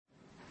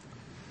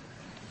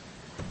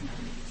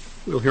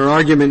We'll hear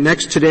argument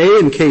next today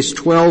in Case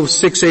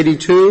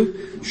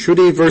 12-682,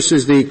 Schutte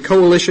versus the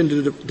Coalition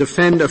to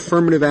Defend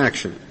Affirmative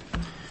Action.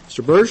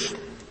 Mr. Bursch.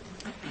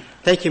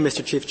 Thank you,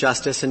 Mr. Chief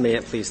Justice, and may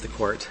it please the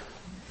Court.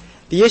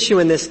 The issue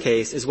in this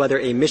case is whether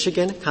a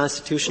Michigan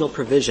constitutional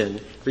provision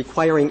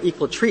requiring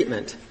equal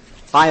treatment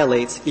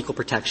violates equal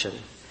protection.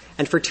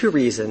 And for two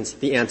reasons,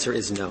 the answer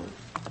is no.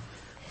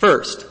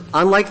 First,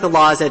 unlike the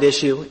laws at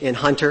issue in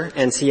Hunter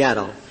and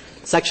Seattle,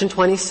 Section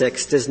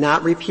 26 does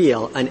not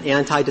repeal an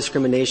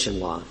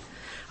anti-discrimination law.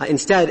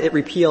 Instead, it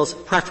repeals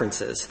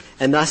preferences,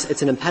 and thus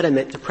it's an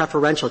impediment to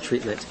preferential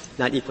treatment,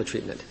 not equal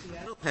treatment.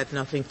 Seattle had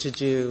nothing to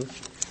do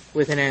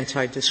with an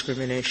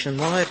anti-discrimination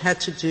law. It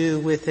had to do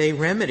with a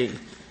remedy,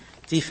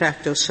 de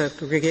facto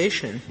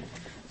segregation.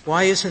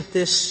 Why isn't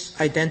this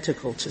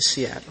identical to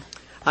Seattle?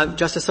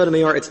 Justice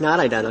Sotomayor, it's not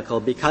identical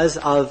because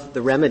of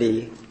the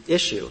remedy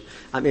issue.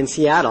 In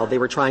Seattle, they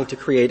were trying to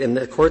create, in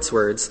the Court's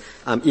words,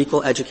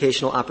 equal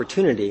educational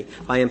opportunity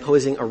by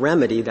imposing a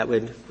remedy that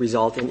would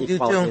result in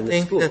equality in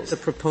the schools. You don't think that the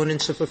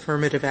proponents of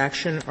affirmative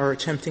action are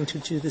attempting to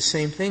do the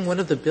same thing?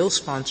 One of the bill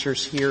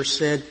sponsors here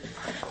said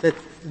that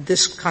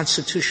this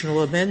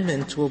constitutional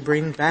amendment will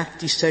bring back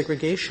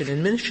desegregation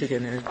in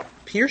Michigan, and it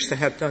appears to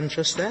have done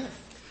just that.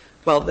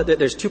 Well,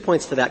 there's 2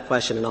 points to that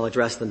question, and I'll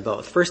address them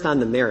both. First, on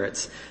the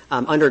merits.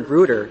 Under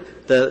Grutter,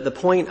 the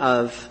point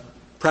of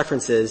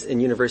preferences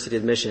in university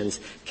admissions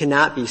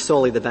cannot be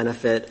solely the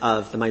benefit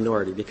of the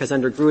minority, because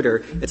under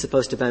Grutter, it's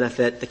supposed to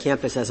benefit the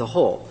campus as a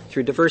whole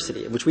through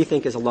diversity, which we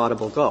think is a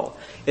laudable goal.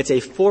 It's a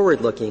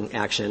forward-looking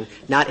action,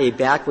 not a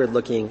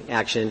backward-looking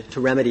action to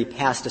remedy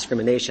past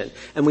discrimination.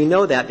 And we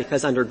know that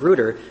because under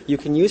Grutter, you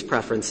can use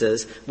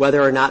preferences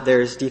whether or not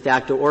there's de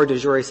facto or de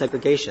jure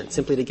segregation,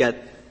 simply to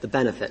get the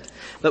benefit.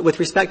 But with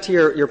respect to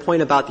your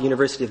point about the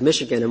University of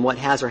Michigan and what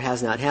has or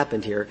has not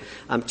happened here,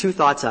 2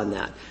 thoughts on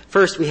that.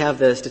 First, we have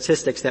the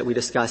statistics that we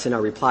discuss in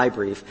our reply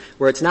brief,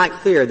 where it's not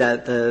clear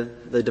that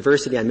the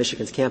diversity on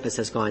Michigan's campus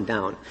has gone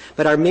down.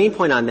 But our main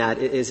point on that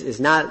is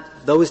not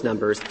those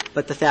numbers,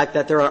 but the fact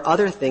that there are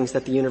other things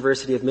that the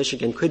University of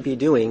Michigan could be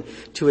doing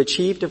to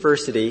achieve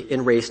diversity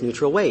in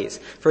race-neutral ways.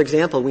 For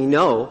example, we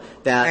know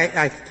that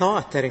I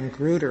thought that in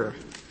Grutter,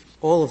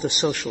 all of the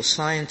social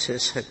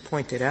scientists had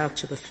pointed out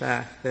to the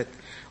fact that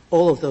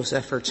all of those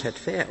efforts had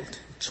failed.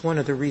 It's one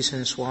of the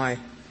reasons why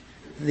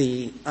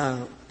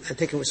I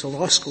think it was a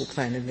law school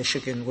plan in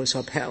Michigan was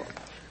upheld.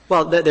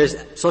 Well, there's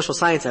social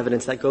science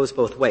evidence that goes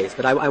both ways,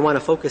 but I want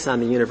to focus on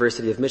the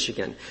University of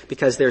Michigan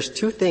because there's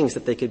 2 things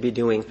that they could be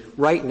doing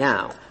right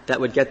now that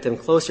would get them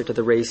closer to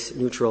the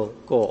race-neutral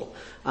goal.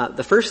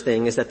 The first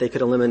thing is that they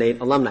could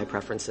eliminate alumni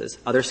preferences.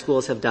 Other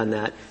schools have done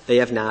that. They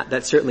have not.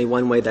 That's certainly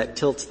one way that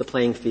tilts the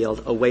playing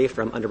field away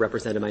from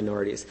underrepresented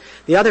minorities.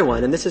 The other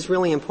one, and this is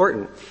really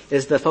important,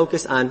 is the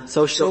focus on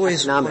social economic.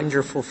 It's always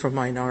wonderful for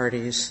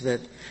minorities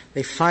that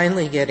they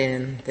finally get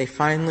in, they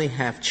finally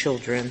have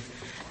children,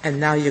 and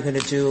now you're going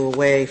to do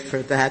away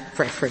for that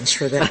preference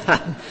for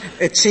them.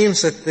 It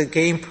seems that the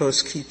game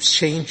post keeps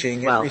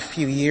changing every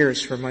few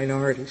years for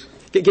minorities.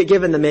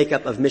 Given the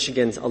makeup of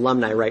Michigan's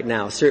alumni right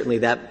now, certainly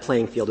that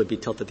playing field would be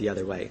tilted the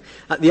other way.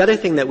 The other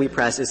thing that we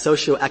press is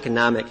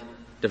socioeconomic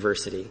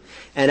diversity.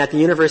 And at the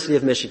University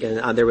of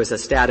Michigan, there was a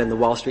stat in the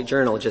Wall Street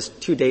Journal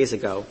just 2 days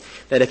ago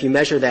that if you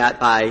measure that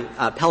by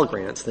Pell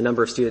Grants, the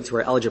number of students who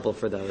are eligible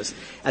for those,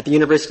 at the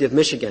University of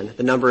Michigan,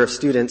 the number of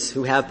students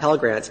who have Pell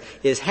Grants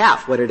is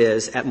half what it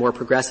is at more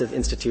progressive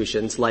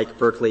institutions like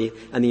Berkeley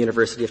and the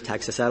University of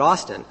Texas at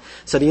Austin.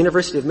 So the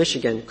University of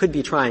Michigan could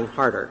be trying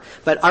harder.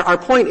 But our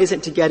point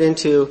isn't to get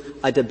into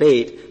a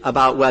debate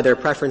about whether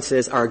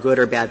preferences are a good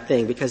or bad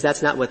thing, because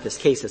that's not what this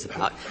case is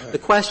about. The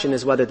question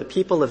is whether the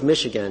people of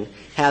Michigan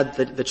had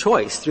the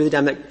choice through the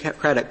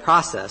democratic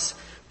process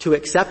to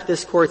accept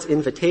this Court's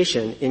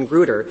invitation in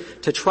Grutter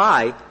to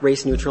try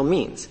race-neutral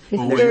means.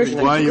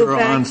 While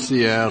you're on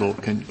Seattle,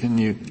 can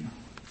you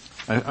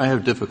 — I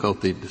have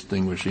difficulty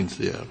distinguishing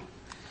Seattle.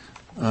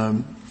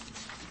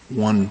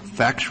 One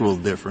factual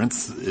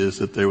difference is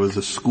that there was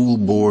a school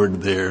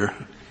board there,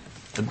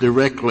 a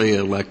directly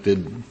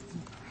elected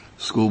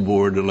school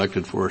board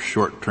elected for a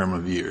short term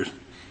of years.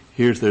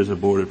 There's a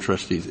board of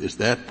trustees. Is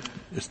that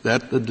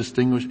the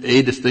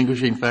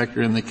distinguishing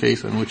factor in the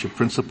case on which a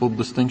principled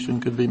distinction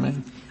could be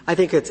made? I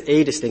think it's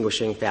a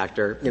distinguishing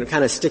factor,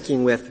 kind of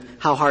sticking with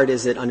how hard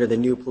is it under the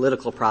new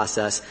political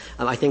process.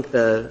 I think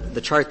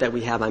the chart that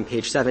we have on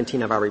page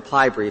 17 of our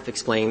reply brief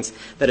explains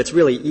that it's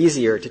really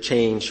easier to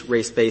change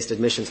race-based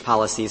admissions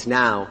policies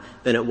now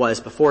than it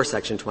was before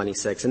Section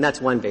 26, and that's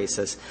one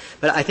basis.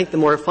 But I think the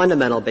more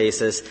fundamental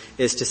basis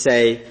is to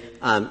say,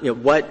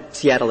 what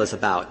Seattle is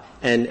about.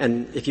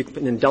 And if you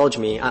can indulge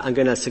me, I'm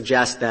going to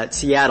suggest that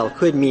Seattle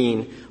could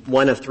mean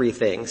one of 3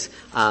 things.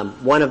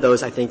 One of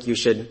those I think you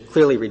should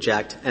clearly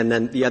reject, and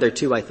then the other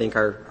 2 I think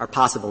are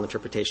possible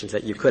interpretations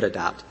that you could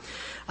adopt.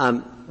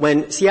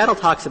 When Seattle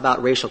talks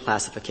about racial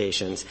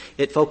classifications,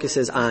 it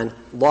focuses on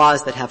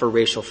laws that have a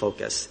racial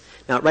focus.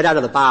 Now, right out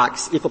of the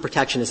box, equal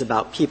protection is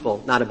about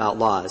people, not about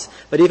laws.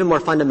 But even more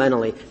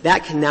fundamentally,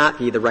 that cannot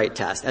be the right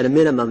test. At a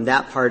minimum,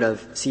 that part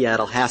of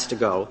Seattle has to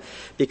go,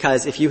 because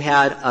because if you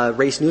had a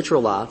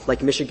race-neutral law,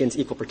 like Michigan's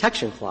Equal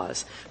Protection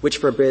Clause, which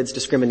forbids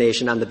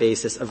discrimination on the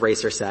basis of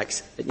race or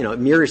sex, it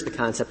mirrors the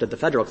concept of the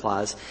federal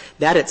clause,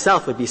 that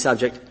itself would be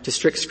subject to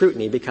strict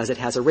scrutiny because it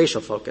has a racial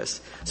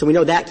focus. So we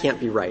know that can't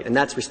be right, and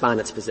that's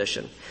respondent's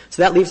position.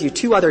 So that leaves you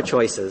two other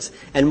choices,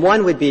 and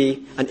one would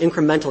be an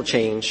incremental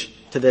change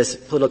to this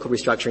political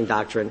restructuring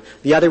doctrine.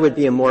 The other would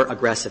be a more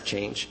aggressive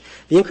change.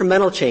 The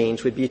incremental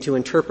change would be to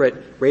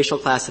interpret racial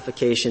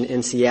classification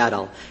in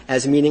Seattle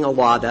as meaning a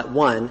law that,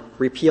 one,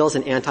 repeals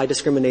an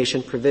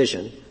anti-discrimination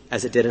provision,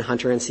 as it did in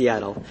Hunter and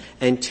Seattle,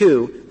 and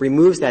two,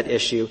 removes that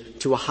issue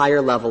to a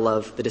higher level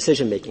of the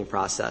decision-making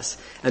process.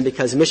 And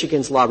because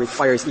Michigan's law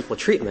requires equal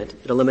treatment,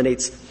 it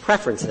eliminates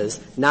preferences,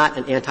 not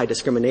an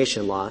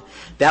anti-discrimination law,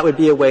 that would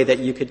be a way that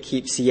you could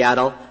keep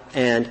Seattle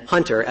and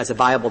Hunter as a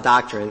viable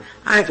doctrine.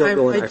 I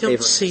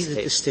don't see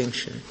the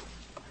distinction.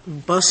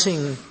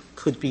 Busing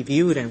could be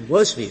viewed and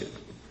was viewed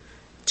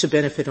to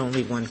benefit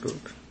only one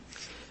group.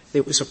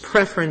 There was a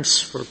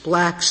preference for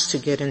blacks to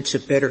get into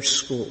better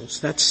schools.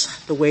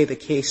 That's the way the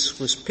case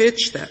was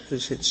pitched. That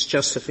was its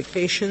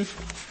justification,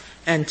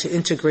 and to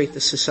integrate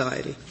the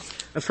society.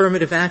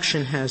 Affirmative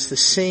action has the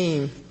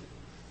same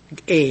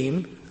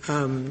aim.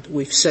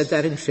 We've said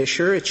that in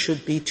Fisher. It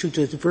should be to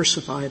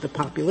diversify the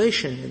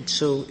population, and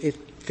so it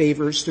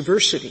favors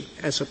diversity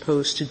as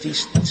opposed to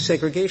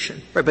desegregation.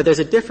 Right, but there's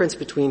a difference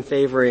between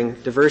favoring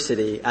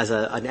diversity as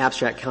an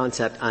abstract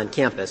concept on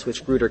campus,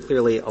 which Grutter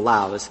clearly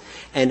allows,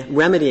 and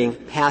remedying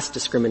past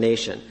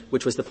discrimination,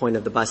 which was the point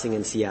of the busing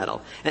in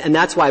Seattle. And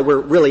that's why we're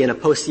really in a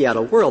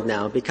post-Seattle world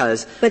now,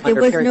 because But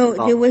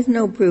there was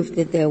no proof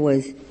that there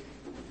was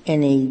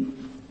any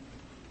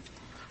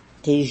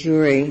de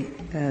jure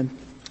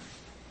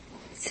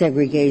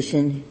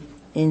segregation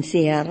in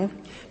Seattle.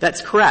 That's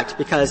correct,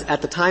 because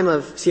at the time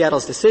of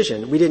Seattle's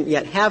decision, we didn't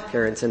yet have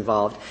parents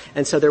involved,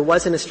 and so there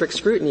wasn't a strict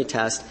scrutiny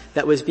test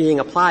that was being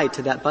applied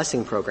to that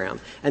busing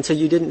program. And so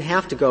you didn't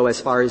have to go as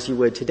far as you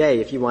would today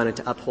if you wanted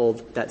to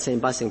uphold that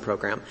same busing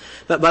program.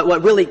 But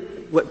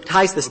what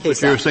ties this case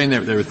up... But you were saying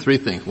there were three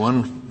things.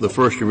 One, the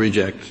first you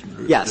reject.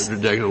 Yes.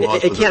 Reject the law.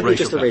 It can't be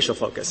just a racial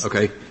focus.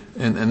 Okay.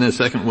 And the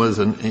second was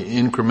an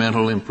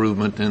incremental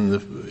improvement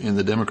in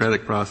the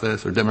democratic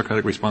process or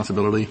democratic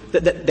responsibility.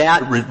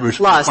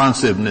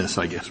 Responsiveness,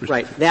 I guess.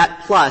 Right.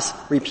 That plus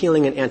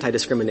repealing an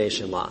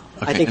anti-discrimination law.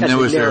 Okay. I think and that's there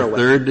was the narrow there a way.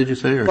 third, did you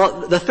say? Or?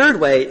 Well, the third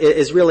way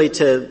is really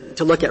to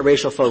look at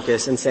racial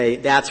focus and say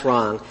that's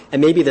wrong, and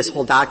maybe this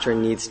whole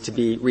doctrine needs to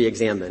be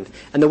re-examined.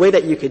 And the way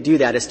that you could do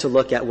that is to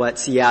look at what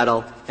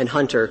Seattle and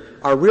Hunter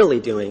are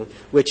really doing,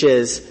 which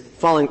is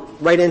falling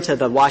right into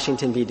the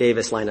Washington v.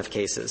 Davis line of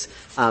cases.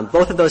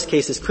 Both of those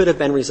cases could have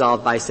been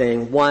resolved by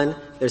saying, one,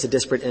 there's a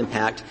disparate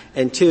impact,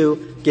 and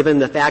two, given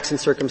the facts and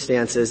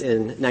circumstances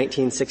in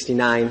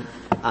 1969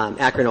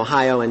 Akron,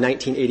 Ohio, and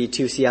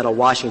 1982 Seattle,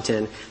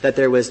 Washington, that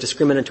there was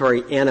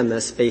discriminatory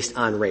animus based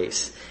on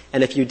race.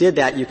 And if you did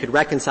that, you could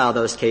reconcile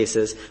those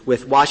cases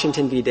with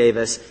Washington v.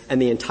 Davis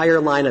and the entire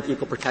line of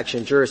equal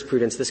protection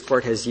jurisprudence this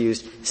Court has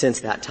used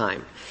since that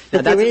time.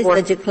 But there is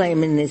such a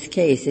claim in this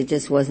case. It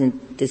just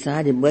wasn't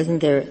decided.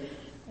 Wasn't there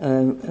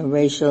a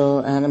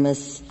racial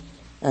animus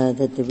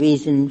that the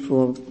reason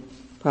for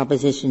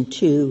Proposition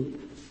 2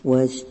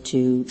 was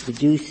to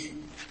reduce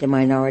the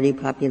minority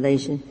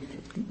population?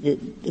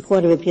 The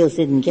Court of Appeals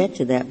didn't get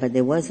to that, but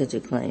there was such a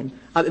claim.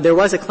 There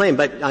was a claim,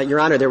 but, Your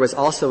Honor, there was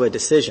also a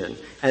decision.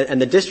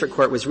 And the district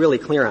court was really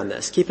clear on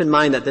this. Keep in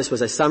mind that this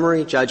was a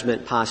summary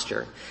judgment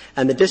posture.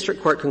 And the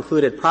district court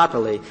concluded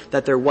properly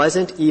that there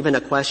wasn't even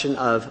a question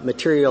of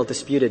material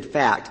disputed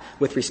fact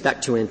with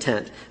respect to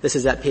intent. This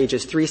is at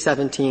pages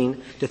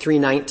 317 to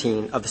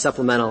 319 of the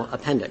supplemental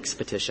appendix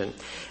petition.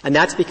 And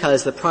that's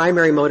because the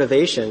primary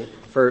motivation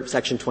for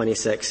Section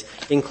 26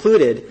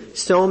 included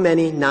so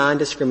many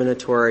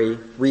non-discriminatory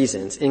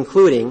reasons,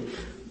 including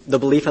the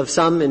belief of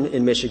some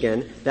in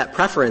Michigan that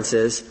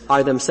preferences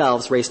are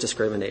themselves race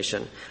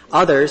discrimination.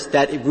 Others,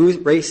 that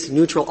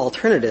race-neutral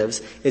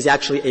alternatives is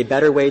actually a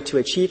better way to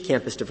achieve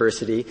campus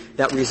diversity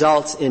that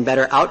results in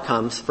better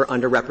outcomes for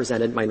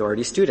underrepresented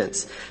minority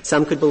students.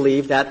 Some could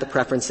believe that the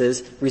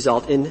preferences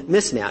result in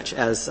mismatch,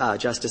 as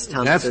Justice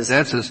Thomas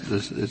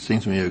says. It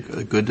seems to me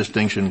a good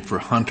distinction for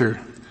Hunter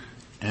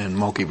and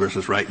Mulkey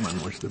versus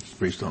Reitman, which the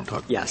briefs don't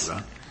talk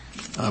about.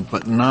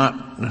 But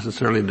not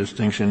necessarily a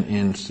distinction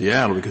in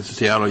Seattle, because in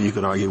Seattle you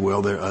could argue,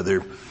 well, there are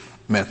other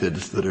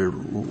methods that are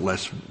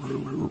less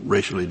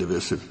racially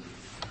divisive.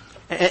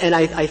 And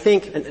I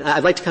think, and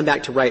I'd like to come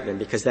back to Reitman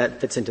because that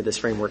fits into this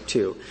framework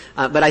too.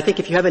 But I think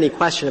if you have any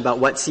question about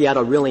what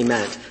Seattle really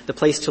meant, the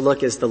place to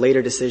look is the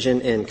later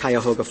decision in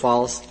Cuyahoga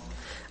Falls.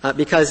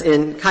 Because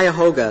in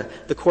Cuyahoga,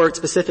 the Court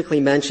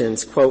specifically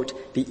mentions,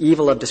 quote, the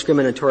evil of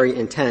discriminatory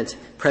intent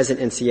present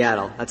in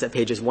Seattle. That's at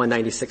pages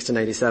 196 to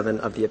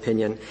 97 of the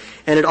opinion.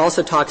 And it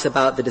also talks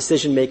about the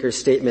decision-maker's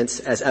statements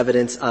as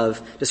evidence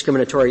of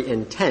discriminatory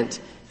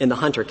intent in the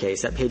Hunter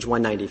case at page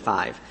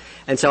 195.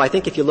 And so I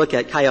think if you look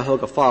at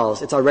Cuyahoga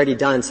Falls, it's already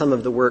done some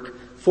of the work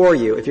for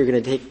you if you're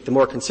going to take the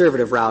more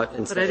conservative route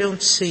and say But I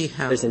don't see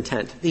how there's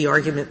intent. The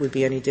argument would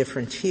be any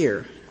different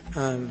here.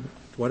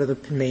 one of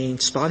the main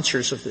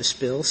sponsors of this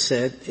bill,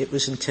 said it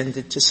was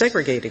intended to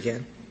segregate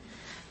again.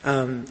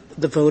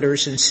 The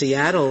voters in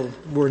Seattle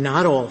were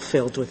not all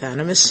filled with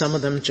animus. Some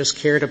of them just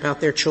cared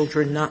about their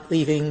children not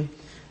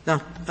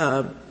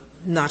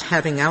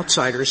having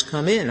outsiders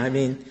come in. I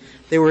mean,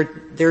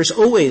 there's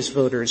always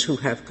voters who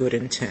have good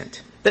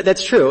intent.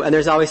 That's true, and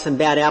there's always some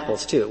bad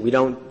apples too. We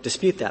don't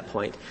dispute that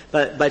point.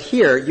 But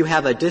here you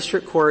have a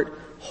district court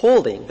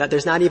holding that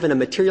there's not even a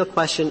material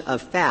question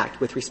of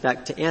fact with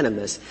respect to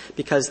animus,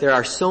 because there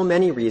are so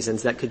many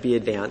reasons that could be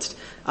advanced,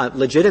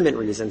 legitimate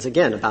reasons,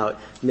 again, about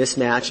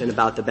mismatch and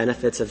about the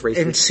benefits of race.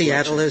 In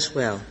Seattle as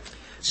well.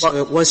 So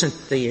it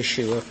wasn't the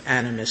issue of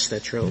animus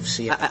that drove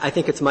Seattle. I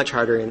think it's much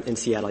harder in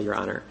Seattle, Your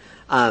Honor.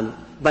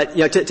 But,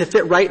 to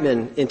fit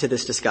Reitman into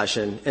this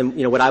discussion,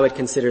 and, what I would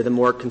consider the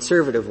more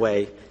conservative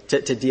way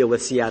to deal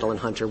with Seattle and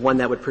Hunter, one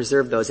that would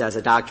preserve those as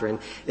a doctrine,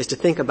 is to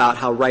think about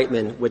how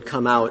Reitman would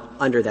come out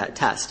under that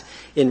test.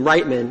 In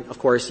Reitman, of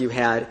course, you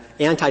had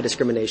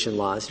anti-discrimination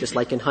laws, just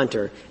like in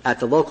Hunter,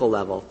 at the local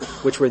level,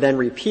 which were then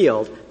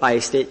repealed by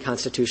a state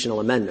constitutional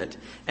amendment.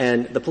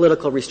 And the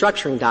political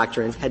restructuring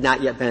doctrine had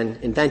not yet been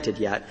invented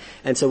yet.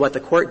 And so what the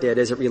court did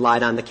is it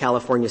relied on the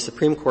California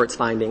Supreme Court's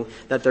finding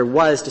that there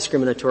was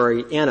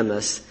discriminatory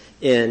animus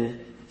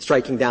in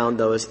striking down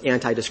those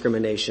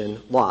anti-discrimination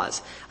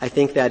laws. I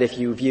think that if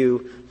you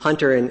view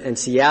Hunter and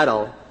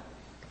Seattle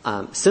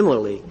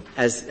similarly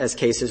as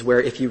cases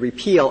where if you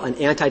repeal an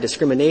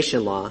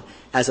anti-discrimination law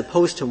as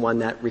opposed to one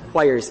that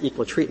requires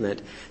equal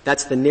treatment,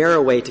 that's the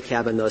narrow way to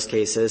cabin those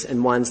cases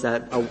and ones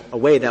that a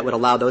way that would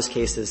allow those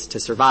cases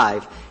to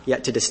survive,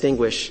 yet to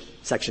distinguish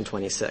Section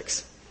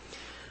 26.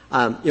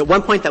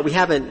 One point that we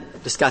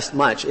haven't discussed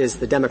much is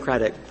the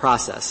democratic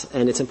process,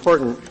 and it's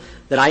important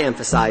that I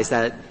emphasize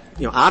that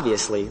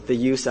obviously the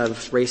use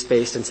of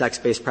race-based and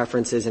sex-based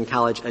preferences in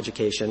college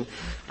education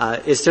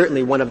is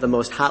certainly one of the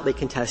most hotly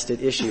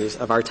contested issues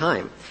of our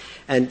time.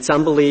 And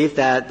some believe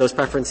that those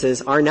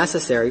preferences are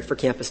necessary for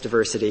campus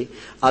diversity.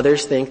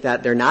 Others think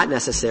that they're not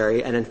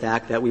necessary, and in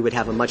fact that we would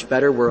have a much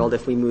better world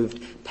if we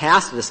moved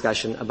past the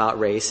discussion about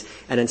race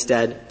and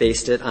instead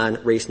based it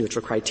on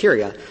race-neutral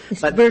criteria.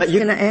 Mr. Burke,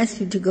 can I ask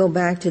you to go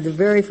back to the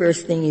very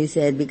first thing you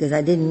said, because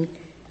I didn't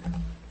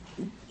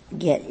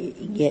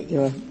get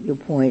your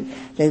point.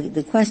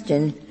 The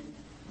question,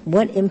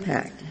 what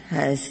impact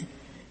has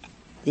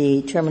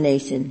the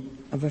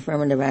termination of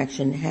affirmative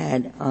action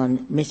had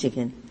on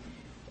Michigan,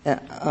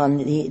 on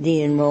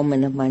the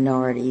enrollment of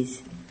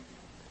minorities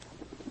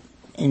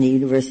in the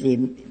University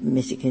of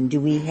Michigan?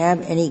 Do we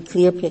have any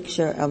clear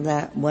picture of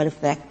that? What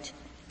effect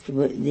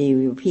the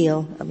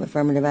repeal of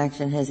affirmative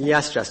action has had?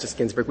 Yes, Justice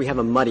Ginsburg, we have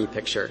a muddy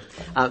picture.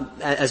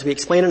 As we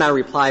explain in our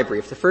reply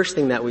brief, the first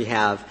thing that we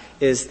have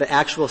is the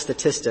actual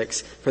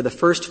statistics for the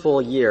first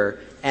full year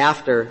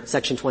after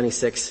Section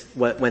 26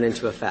 went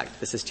into effect.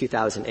 This is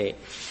 2008.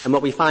 And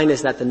what we find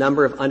is that the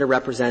number of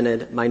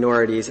underrepresented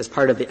minorities as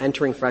part of the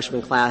entering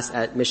freshman class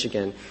at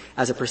Michigan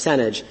as a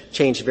percentage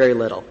changed very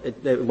little.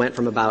 It went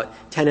from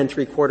about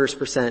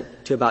 10.75%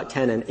 to about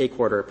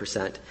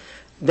 10.25%.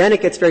 Then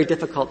it gets very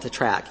difficult to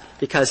track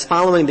because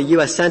following the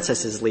U.S.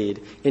 Census's lead,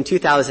 in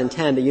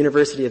 2010, the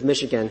University of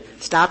Michigan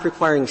stopped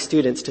requiring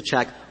students to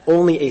check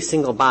only a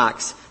single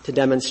box to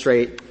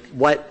demonstrate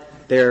what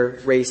their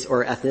race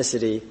or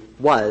ethnicity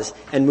was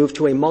and moved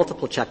to a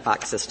multiple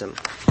checkbox system.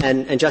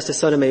 And Justice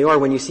Sotomayor,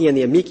 when you see in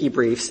the amici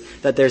briefs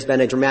that there's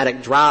been a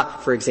dramatic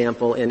drop, for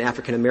example, in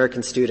African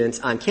American students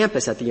on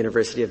campus at the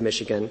University of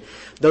Michigan,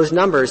 those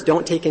numbers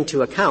don't take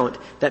into account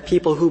that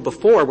people who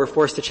before were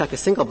forced to check a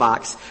single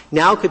box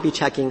now could be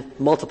checking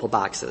multiple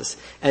boxes.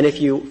 And if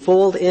you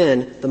fold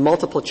in the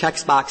multiple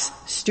checkbox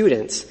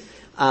students,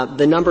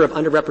 the number of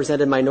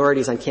underrepresented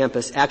minorities on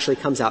campus actually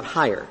comes out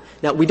higher.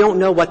 Now, we don't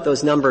know what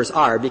those numbers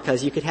are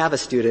because you could have a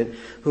student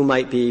who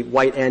might be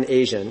white and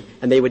Asian,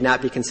 and they would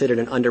not be considered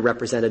an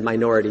underrepresented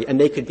minority, and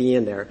they could be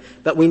in there.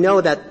 But we know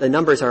that the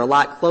numbers are a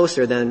lot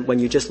closer than when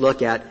you just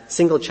look at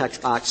single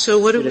checkbox students in isolation. So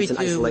what do we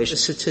do with the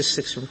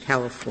statistics from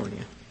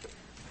California?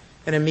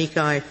 An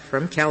amici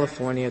from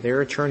California, their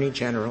Attorney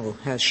General,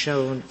 has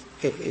shown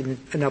in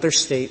another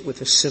state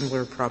with a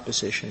similar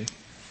proposition,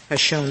 has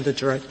shown the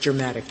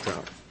dramatic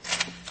drop.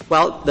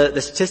 Well,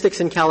 the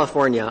statistics in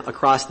California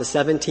across the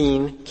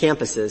 17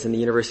 campuses in the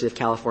University of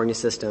California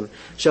system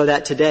show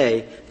that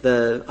today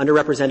the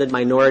underrepresented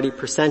minority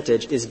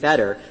percentage is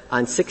better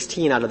on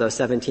 16 out of those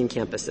 17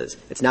 campuses.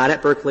 It's not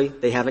at Berkeley.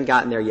 They haven't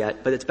gotten there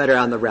yet, but it's better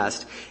on the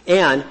rest.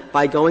 And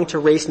by going to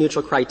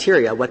race-neutral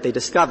criteria, what they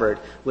discovered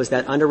was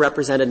that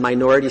underrepresented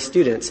minority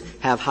students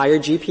have higher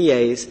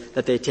GPAs,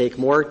 that they take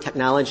more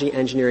technology,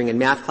 engineering, and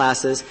math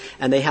classes,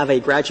 and they have a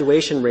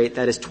graduation rate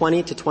that is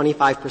 20 to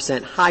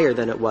 25% higher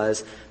than it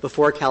was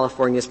before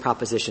California's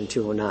Proposition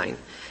 209.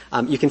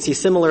 You can see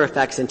similar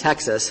effects in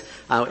Texas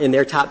in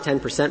their top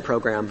 10%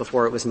 program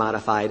before it was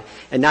modified.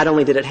 And not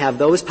only did it have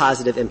those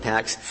positive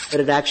impacts, but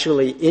it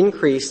actually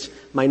increased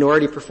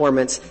minority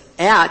performance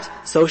at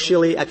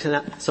social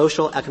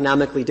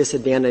economically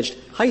disadvantaged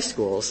high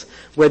schools,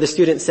 where the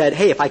student said,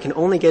 hey, if I can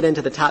only get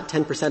into the top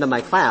 10% of my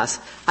class,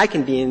 I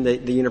can be in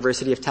the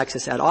University of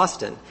Texas at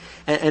Austin.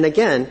 And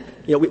again,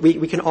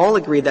 we can all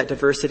agree that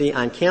diversity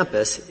on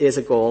campus is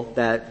a goal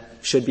that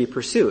should be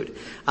pursued.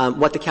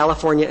 What the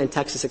California and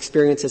Texas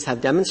experiences have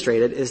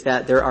demonstrated is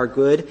that there are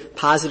good,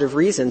 positive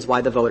reasons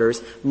why the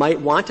voters might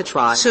want to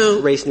try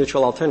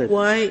race-neutral alternatives.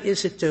 Why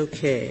is it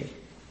okay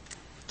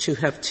to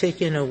have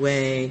taken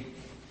away,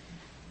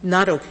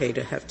 not okay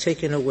to have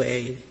taken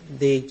away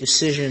the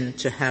decision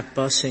to have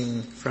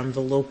busing from the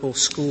local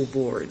school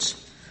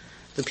boards,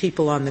 the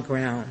people on the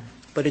ground,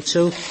 but it's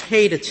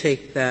okay to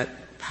take that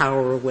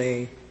power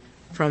away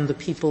from the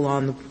people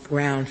on the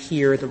ground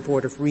here, the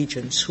Board of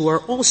Regents, who are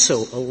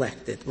also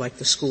elected, like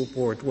the school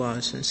board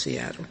was in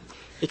Seattle?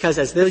 Because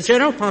the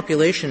general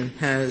population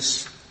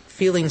has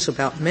feelings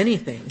about many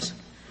things,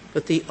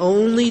 but the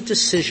only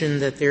decision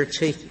that they're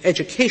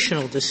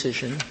educational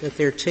decision that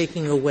they're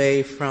taking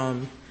away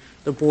from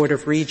the Board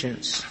of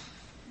Regents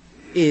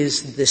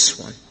is this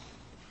one,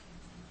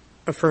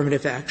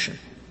 affirmative action.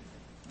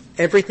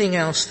 Everything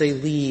else they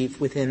leave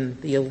within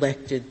the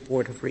elected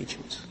Board of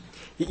Regents.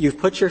 You've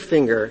put your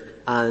finger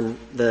on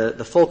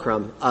the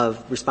fulcrum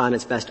of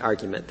respondents' best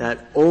argument,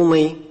 that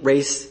only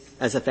race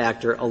as a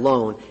factor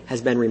alone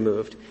has been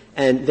removed.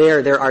 And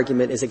their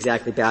argument is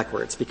exactly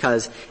backwards,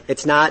 because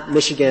it's not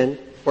Michigan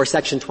or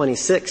Section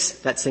 26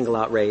 that single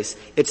out race.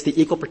 It's the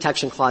Equal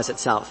Protection Clause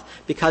itself.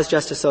 Because,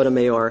 Justice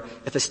Sotomayor,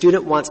 if a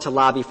student wants to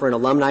lobby for an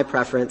alumni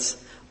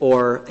preference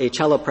or a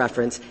cello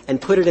preference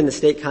and put it in the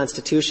state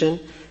constitution,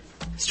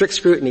 strict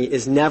scrutiny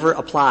is never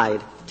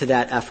applied to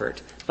that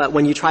effort. But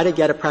when you try to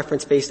get a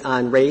preference based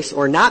on race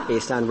or not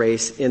based on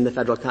race in the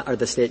federal or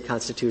the state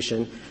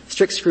constitution,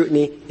 strict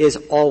scrutiny is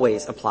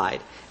always applied.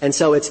 And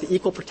so it's the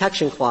Equal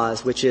Protection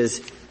Clause which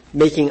is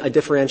making a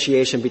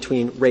differentiation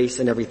between race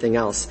and everything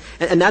else.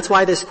 And that's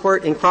why this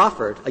court in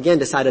Crawford, again,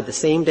 decided the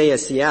same day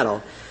as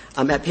Seattle,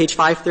 at page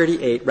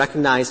 538,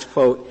 recognized,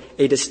 quote,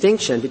 a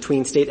distinction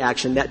between state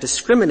action that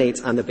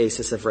discriminates on the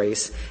basis of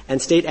race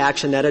and state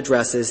action that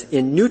addresses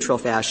in neutral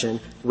fashion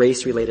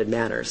race-related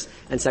matters.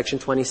 And Section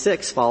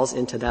 26 falls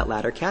into that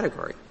latter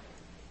category.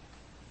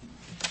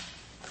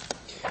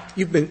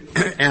 You've been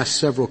asked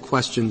several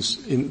questions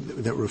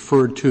that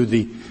referred to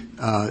the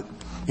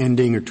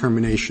ending or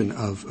termination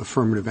of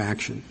affirmative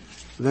action.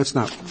 That's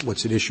not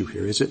what's at issue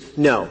here, is it?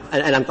 No.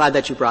 And I'm glad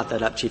that you brought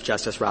that up, Chief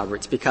Justice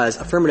Roberts, because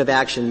affirmative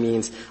action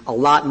means a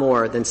lot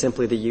more than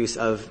simply the use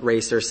of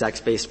race or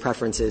sex-based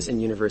preferences in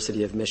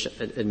university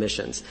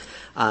admissions.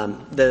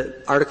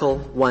 The Article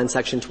 1,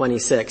 Section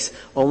 26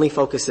 only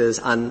focuses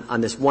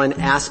on this one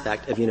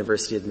aspect of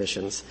university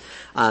admissions.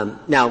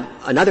 Now,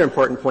 another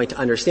important point to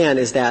understand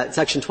is that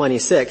Section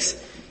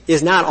 26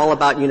 is not all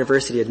about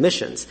university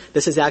admissions.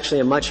 This is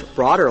actually a much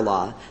broader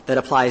law that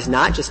applies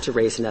not just to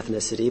race and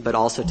ethnicity, but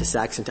also to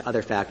sex and to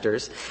other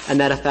factors, and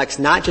that affects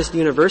not just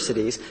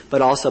universities,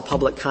 but also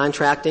public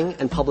contracting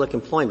and public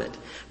employment.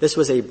 This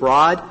was a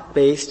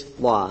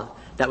broad-based law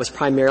that was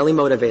primarily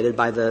motivated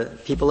by the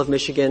people of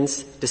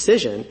Michigan's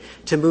decision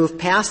to move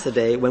past the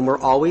day when we're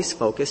always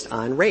focused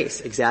on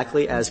race,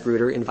 exactly as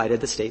Grutter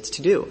invited the states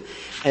to do.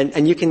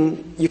 And you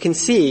can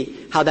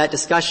see how that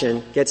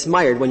discussion gets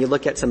mired when you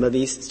look at some of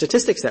these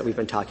statistics that we've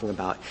been talking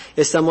about.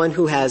 Is someone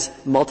who has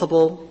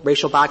multiple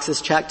racial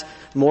boxes checked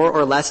more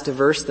or less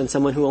diverse than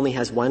someone who only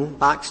has one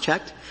box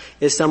checked?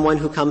 Is someone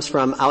who comes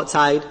from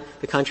outside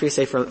the country,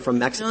 say from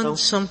Mexico? Done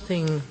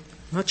something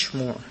much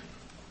more.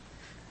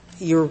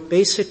 You're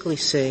basically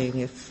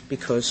saying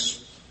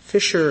because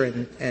Fisher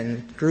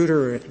and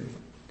Grutter,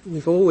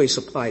 we've always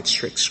applied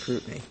strict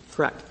scrutiny.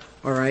 Correct.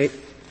 All right?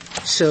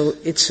 So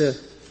it's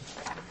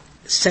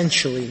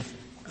essentially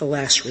a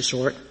last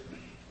resort,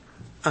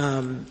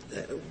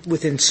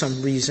 within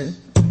some reason.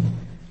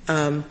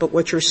 But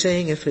what you're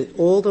saying, if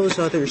all those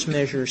other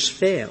measures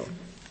fail,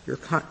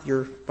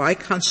 you're by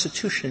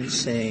Constitution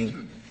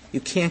saying you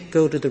can't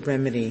go to the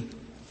remedy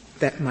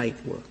that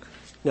might work.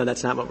 No,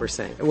 that's not what we're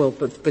saying. Well,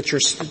 but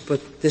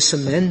this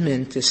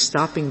amendment is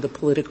stopping the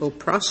political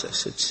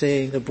process. It's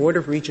saying the Board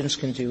of Regents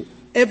can do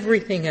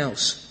everything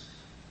else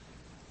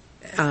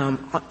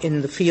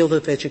in the field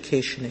of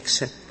education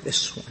except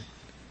this one.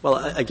 Well,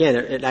 again,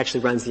 it actually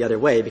runs the other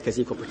way, because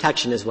equal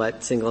protection is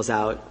what singles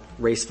out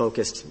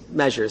race-focused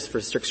measures for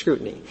strict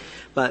scrutiny.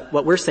 But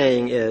what we're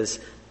saying is,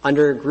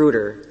 under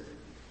Grutter,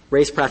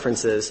 race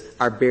preferences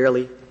are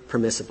barely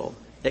permissible.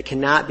 It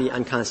cannot be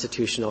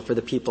unconstitutional for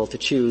the people to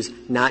choose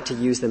not to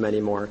use them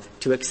anymore,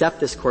 to accept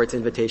this Court's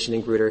invitation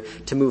in Grutter,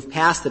 to move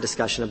past the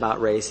discussion about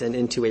race and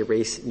into a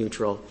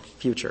race-neutral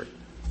future.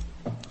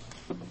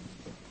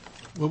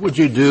 What would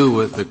you do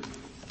with the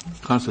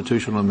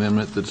constitutional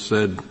amendment that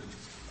said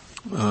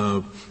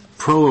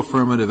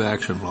pro-affirmative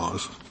action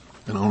laws,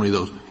 and only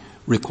those,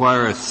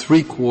 require a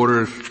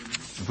 3/4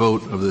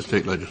 vote of the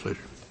state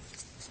legislature?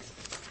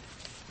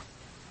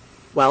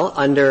 Well,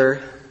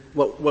 under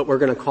what we're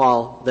going to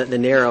call the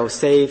narrow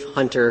save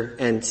Hunter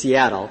and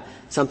Seattle,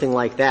 something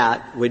like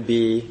that would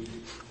be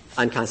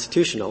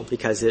unconstitutional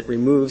because it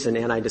removes an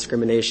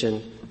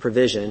anti-discrimination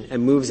provision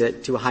and moves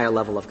it to a higher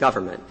level of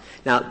government.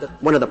 Now,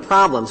 one of the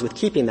problems with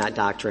keeping that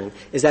doctrine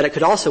is that it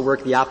could also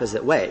work the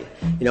opposite way.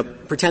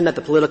 Pretend that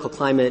the political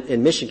climate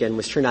in Michigan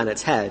was turned on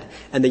its head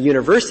and the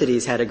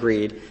universities had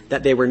agreed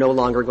that they were no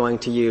longer going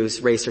to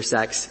use race or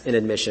sex in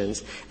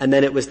admissions, and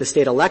then it was the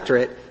state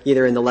electorate,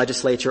 either in the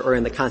legislature or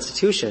in the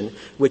Constitution,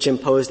 which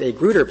imposed a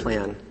Grutter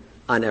plan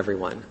on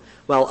everyone.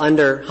 Well,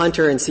 under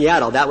Hunter and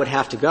Seattle, that would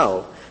have to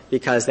go,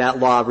 because that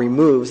law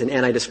removes an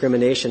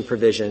anti-discrimination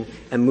provision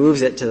and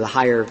moves it to the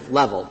higher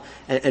level.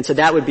 And so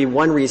that would be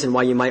one reason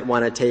why you might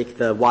want to take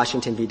the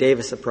Washington v.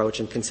 Davis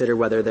approach and consider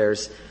whether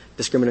there's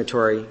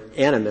discriminatory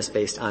animus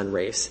based on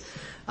race.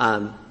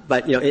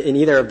 But in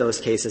either of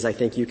those cases, I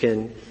think you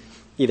can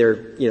either,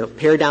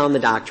 pare down the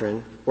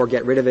doctrine or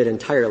get rid of it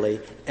entirely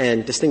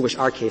and distinguish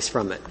our case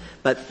from it.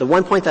 But the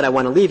one point that I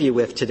want to leave you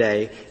with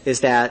today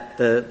is that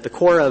the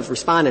core of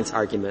respondents'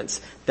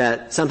 arguments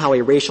that somehow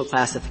a racial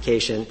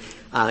classification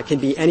can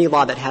be any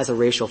law that has a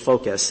racial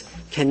focus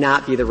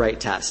cannot be the right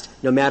test.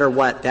 No matter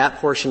what, that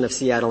portion of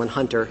Seattle and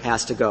Hunter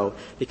has to go,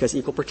 because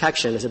equal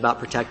protection is about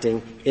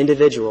protecting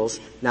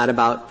individuals, not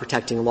about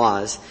protecting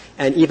laws.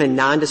 And even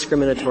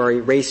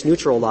non-discriminatory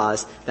race-neutral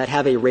laws that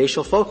have a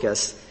racial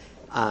focus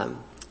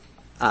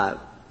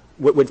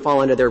would fall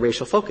under their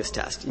racial focus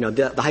test.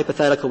 The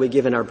hypothetical we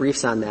give in our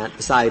briefs on that,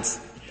 besides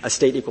a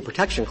state equal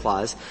protection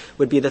clause,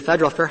 would be the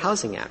Federal Fair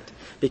Housing Act,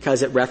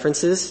 because it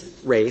references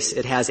race,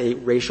 it has a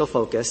racial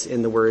focus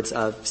in the words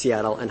of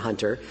Seattle and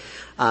Hunter,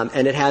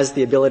 and it has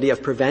the ability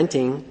of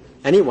preventing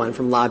anyone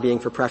from lobbying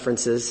for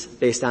preferences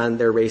based on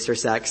their race or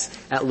sex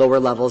at lower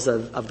levels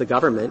of the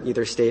government,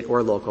 either state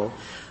or local.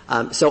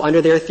 So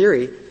under their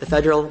theory, the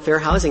Federal Fair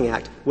Housing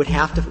Act would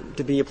have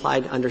to be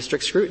applied under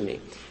strict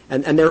scrutiny.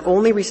 And their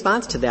only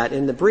response to that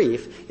in the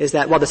brief is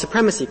that, well, the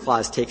Supremacy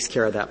Clause takes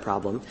care of that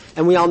problem.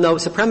 And we all know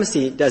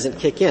supremacy doesn't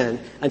kick in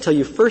until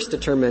you first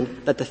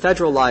determine that the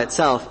federal law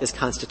itself is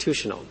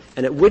constitutional.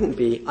 And it wouldn't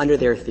be under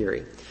their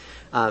theory.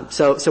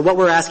 So what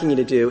we're asking you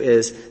to do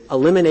is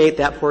eliminate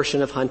that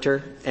portion of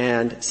Hunter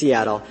and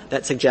Seattle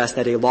that suggests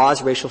that a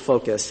law's racial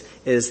focus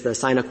is the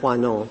sine qua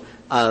non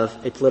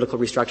of a political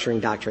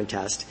restructuring doctrine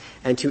test,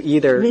 and to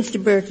either...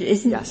 Mr. Birch,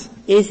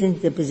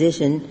 isn't the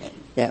position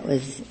that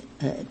was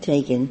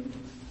taken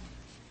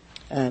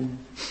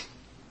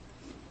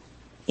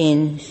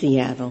in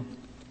Seattle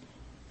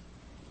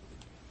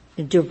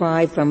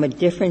derived from a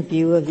different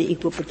view of the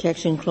Equal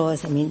Protection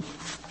Clause? I mean,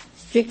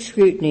 strict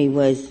scrutiny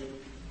was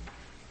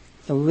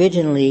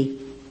originally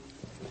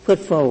put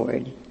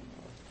forward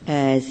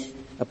as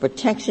a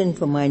protection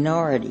for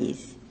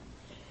minorities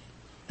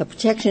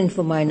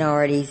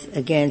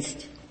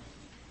against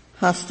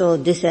hostile,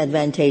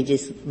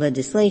 disadvantageous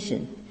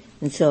legislation.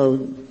 And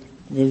so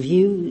the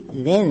view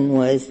then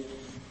was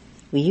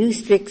we use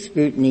strict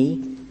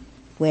scrutiny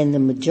when the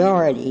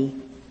majority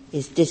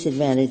is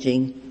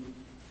disadvantaging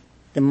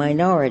the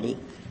minority.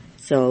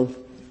 So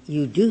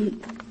you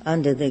do,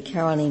 under the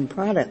Caroline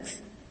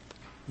Products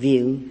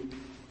view,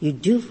 you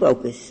do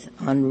focus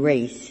on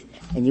race,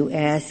 and you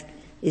ask,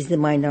 is the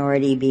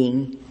minority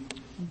being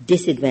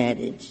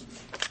disadvantaged?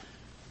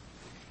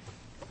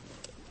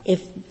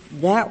 If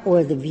that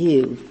were the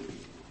view,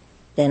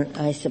 then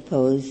I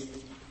suppose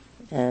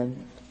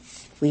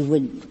we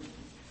would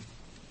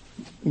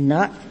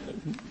not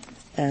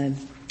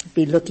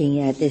be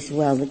looking at this,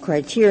 well, the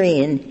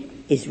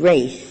criterion is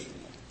race,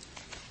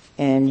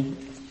 and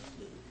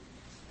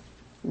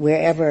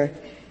wherever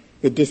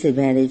the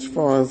disadvantage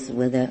falls,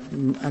 whether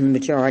a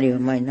majority or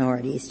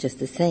minority, is just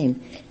the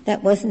same.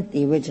 That wasn't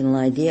the original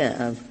idea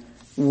of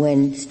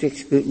when strict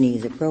scrutiny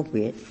is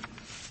appropriate.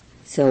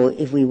 So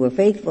if we were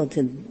faithful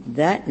to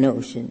that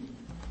notion,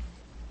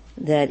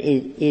 that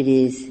it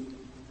is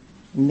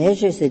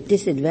measures that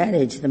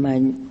disadvantage the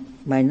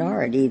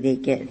minority, they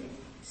get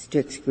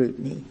strict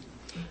scrutiny.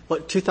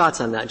 Well, two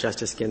thoughts on that,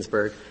 Justice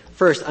Ginsburg.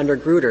 First, under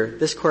Grutter,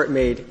 this Court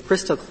made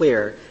crystal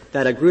clear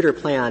that a Grutter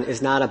plan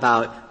is not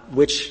about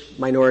which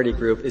minority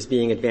group is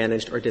being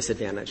advantaged or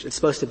disadvantaged. It's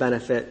supposed to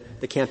benefit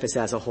the campus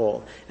as a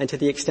whole. And to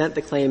the extent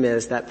the claim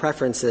is that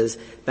preferences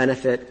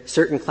benefit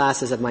certain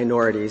classes of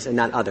minorities and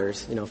not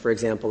others, for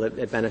example,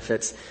 it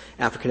benefits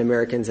African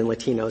Americans and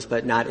Latinos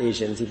but not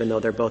Asians, even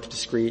though they're both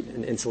discrete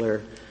and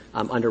insular,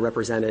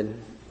 underrepresented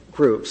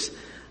groups,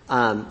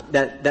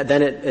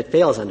 then it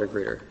fails under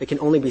Grutter. It can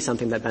only be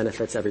something that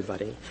benefits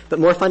everybody. But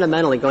more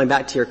fundamentally, going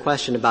back to your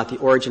question about the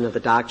origin of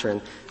the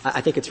doctrine, I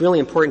think it's really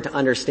important to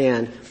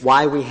understand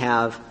why we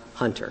have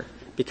Hunter.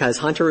 Because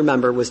Hunter,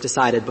 remember, was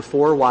decided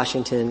before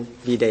Washington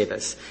v.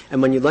 Davis.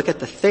 And when you look at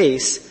the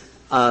face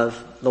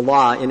of the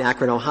law in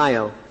Akron,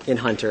 Ohio, in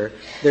Hunter,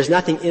 there's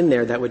nothing in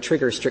there that would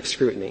trigger strict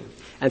scrutiny.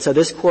 And so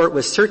this Court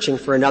was searching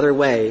for another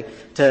way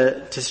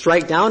to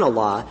strike down a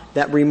law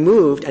that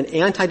removed an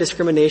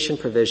anti-discrimination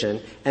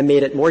provision and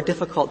made it more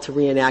difficult to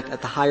reenact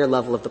at the higher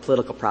level of the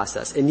political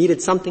process. It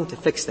needed something to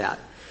fix that.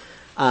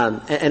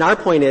 And our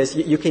point is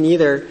you can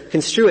either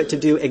construe it to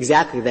do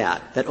exactly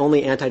that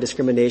only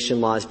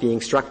anti-discrimination laws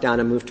being struck down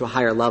and moved to a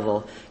higher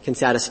level can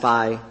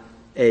satisfy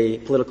a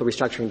political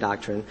restructuring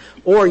doctrine,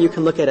 or you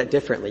can look at it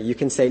differently. You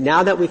can say,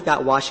 now that we've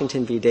got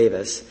Washington v.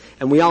 Davis,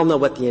 and we all know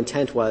what the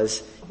intent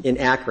was in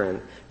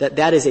Akron,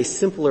 that is a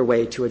simpler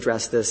way to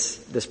address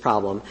this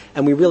problem,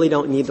 and we really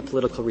don't need the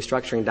political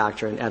restructuring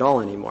doctrine at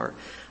all anymore.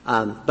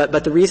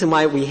 But the reason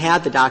why we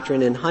had the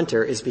doctrine in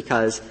Hunter is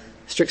because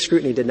strict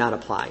scrutiny did not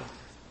apply.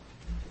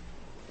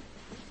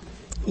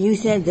 You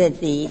said that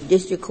the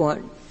district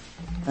court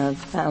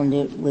found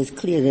it was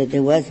clear that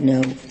there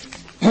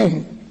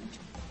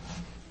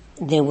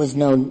was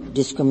no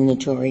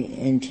discriminatory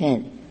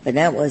intent, but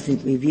that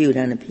wasn't reviewed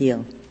on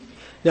appeal.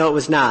 No, it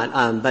was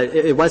not. But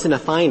it wasn't a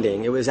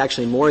finding. It was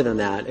actually more than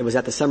that. It was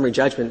at the summary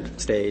judgment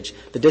stage.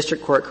 The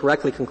district court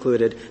correctly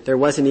concluded there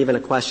wasn't even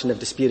a question of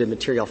disputed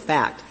material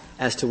fact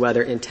as to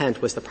whether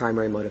intent was the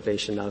primary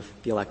motivation of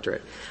the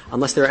electorate.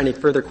 Unless there are any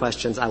further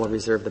questions, I will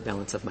reserve the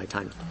balance of my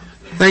time.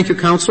 Thank you,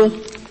 counsel.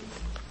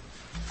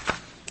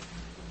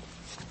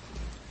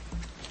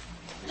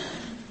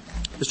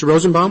 Mr.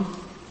 Rosenbaum.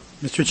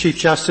 Mr. Chief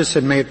Justice,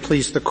 and may it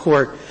please the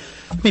Court,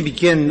 let me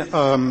begin,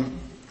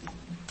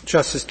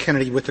 Justice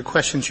Kennedy, with the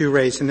questions you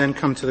raised and then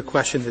come to the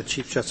question that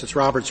Chief Justice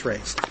Roberts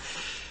raised.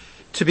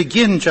 To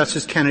begin,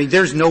 Justice Kennedy,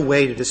 there's no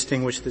way to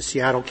distinguish the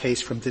Seattle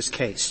case from this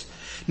case,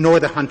 nor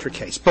the Hunter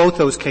case. Both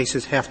those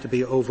cases have to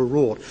be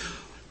overruled.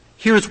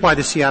 Here's why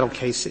the Seattle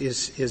case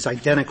is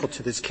identical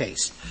to this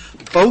case.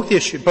 Both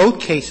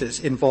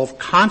cases involve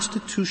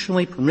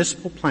constitutionally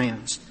permissible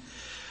plans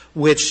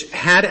which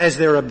had as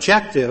their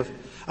objective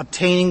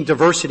obtaining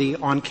diversity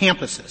on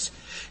campuses.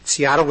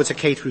 Seattle was a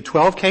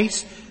K-12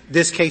 case.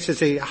 This case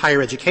is a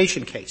higher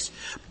education case.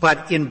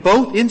 But in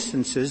both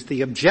instances,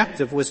 the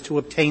objective was to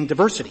obtain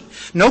diversity.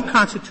 No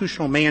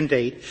constitutional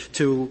mandate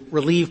to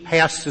relieve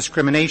past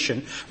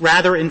discrimination.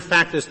 Rather, in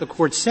fact, as the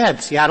Court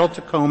said, Seattle,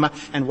 Tacoma,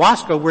 and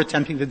Wasco were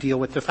attempting to deal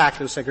with de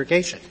facto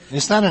segregation.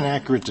 Is that an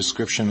accurate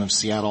description of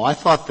Seattle? I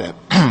thought that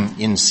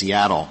in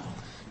Seattle,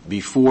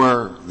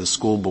 before the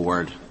school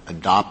board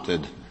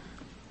adopted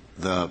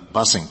the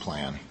busing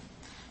plan,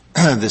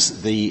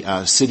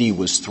 the city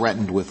was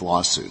threatened with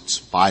lawsuits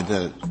by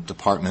the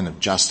Department of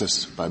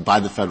Justice, by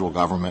the federal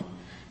government,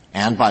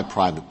 and by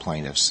private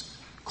plaintiffs,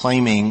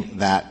 claiming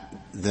that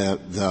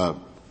the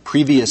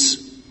previous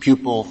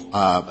pupil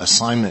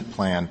assignment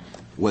plan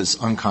was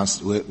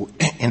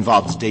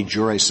involved de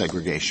jure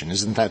segregation.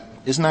 Isn't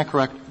that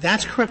correct?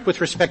 That's correct with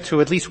respect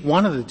to at least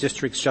one of the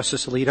districts,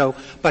 Justice Alito.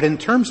 But in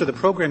terms of the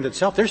program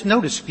itself, there's no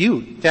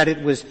dispute that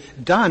it was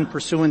done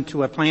pursuant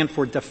to a plan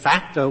for de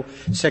facto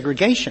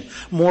segregation.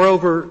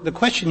 Moreover, the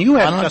question you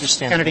asked, I don't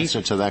Justice understand Kennedy, the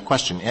answer to that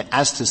question.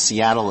 As to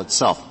Seattle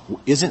itself,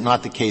 is it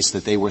not the case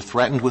that they were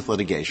threatened with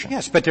litigation?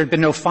 Yes, but there had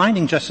been no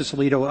finding, Justice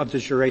Alito, of de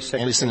jure segregation.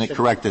 And isn't it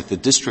correct that the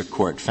district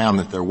court found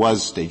that there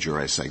was de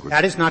jure segregation?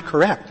 That is not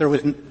correct.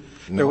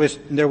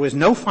 There was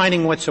no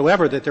finding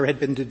whatsoever that there had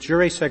been de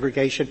jure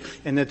segregation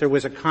and that there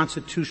was a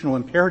constitutional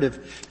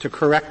imperative to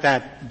correct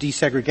that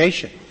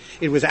desegregation.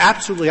 It was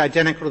absolutely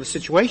identical to the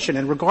situation.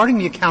 And regarding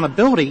the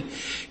accountability,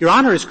 Your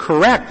Honor is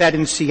correct that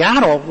in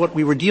Seattle what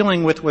we were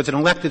dealing with was an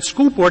elected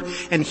school board,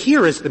 and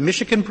here, as the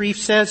Michigan brief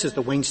says, as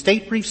the Wayne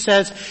State brief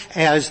says,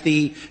 as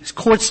the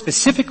Court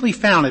specifically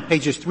found at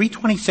pages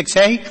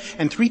 326A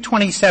and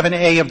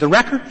 327A of the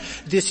record,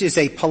 this is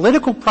a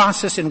political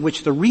process in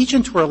which the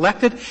regents who are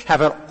elected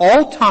have at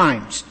all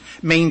times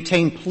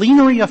maintain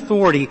plenary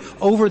authority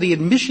over the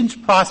admissions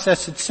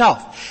process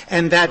itself.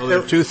 And that there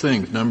are two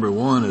things. Number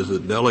one is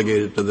it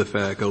delegated to the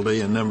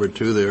faculty, and number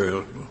two,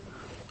 they're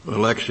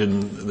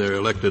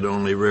elected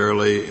only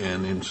rarely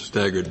and in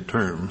staggered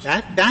terms.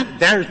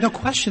 There is no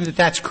question that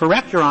that's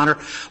correct, Your Honor,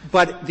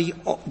 but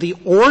the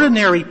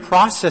ordinary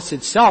process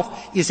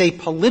itself is a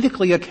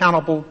politically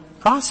accountable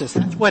process.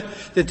 That's what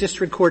the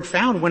district court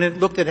found when it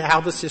looked at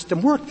how the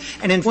system worked.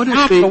 And in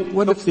fact,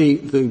 what if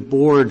the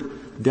board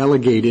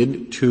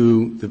delegated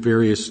to the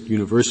various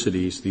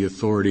universities the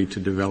authority to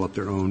develop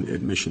their own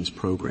admissions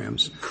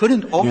programs?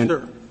 Couldn't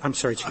alter. I'm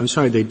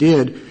sorry, they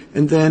did.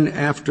 And then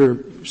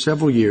after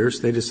several years,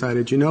 they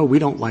decided, we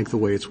don't like the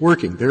way it's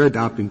working. They're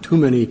adopting too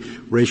many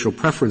racial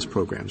preference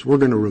programs. We're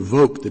going to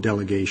revoke the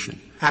delegation.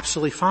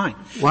 Absolutely fine.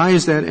 Why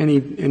is that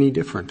any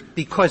different?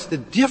 Because the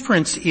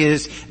difference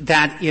is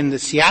that in the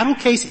Seattle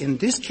case, in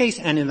this case,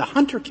 and in the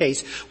Hunter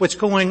case, what's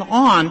going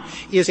on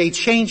is a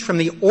change from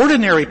the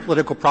ordinary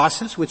political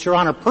process, which Your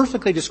Honor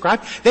perfectly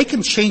described. They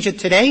can change it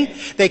today.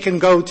 They can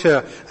go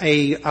to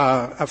a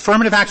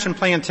affirmative action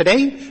plan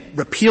today,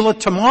 repeal it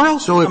tomorrow.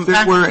 So if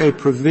there were a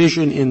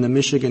provision in the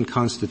Michigan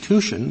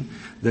Constitution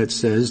that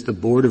says the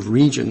Board of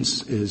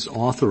Regents is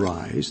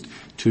authorized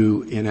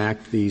to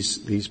enact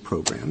these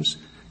programs,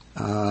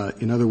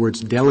 in other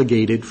words,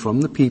 delegated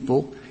from the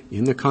people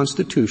in the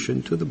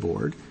Constitution to the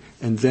board,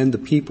 and then the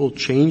people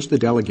change the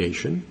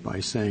delegation by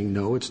saying,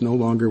 no,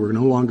 we're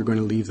no longer going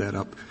to leave that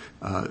up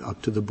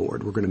to the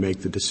board. We're going to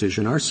make the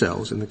decision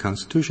ourselves in the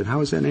Constitution.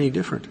 How is that any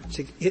different?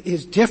 It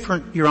is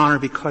different, Your Honor,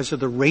 because of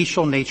the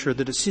racial nature of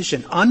the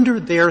decision. Under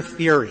their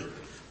theory,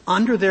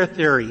 Under their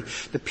theory,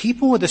 the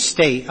people of a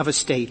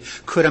state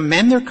could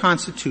amend their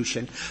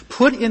constitution,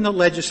 put in the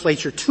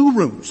legislature 2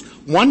 rooms,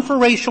 one for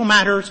racial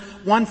matters,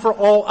 one for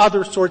all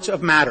other sorts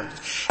of matters,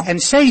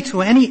 and say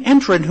to any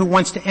entrant who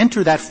wants to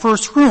enter that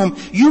first room,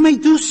 you may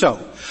do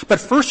so. But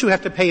first you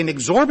have to pay an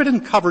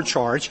exorbitant cover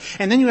charge,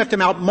 and then you have to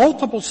mount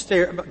multiple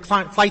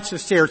flights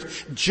of stairs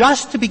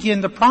just to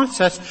begin the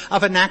process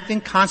of enacting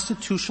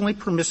constitutionally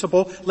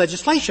permissible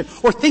legislation.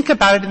 Or think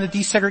about it in the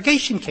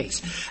desegregation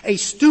case. A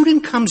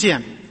student comes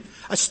in.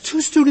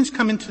 2 students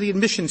come into the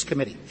admissions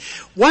committee.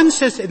 One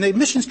says, and the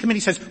admissions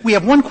committee says, we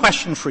have one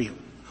question for you.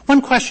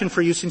 One question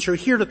for you, since you're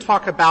here to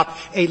talk about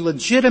a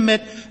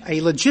legitimate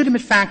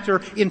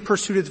factor in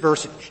pursuit of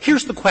diversity.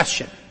 Here's the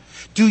question.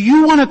 Do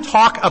you want to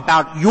talk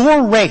about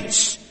your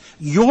race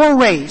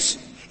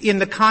in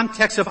the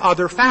context of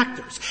other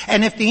factors?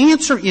 And if the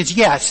answer is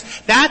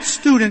yes, that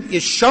student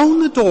is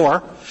shown the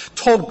door,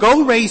 told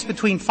go raise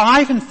between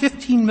 $5 and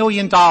 $15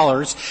 million,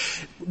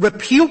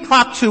 repeal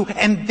Prop 2,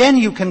 and then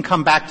you can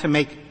come back to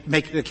make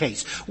the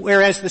case.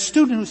 Whereas the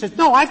student who says,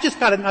 no, I've just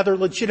got another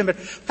legitimate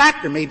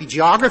factor, maybe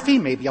geography,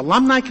 maybe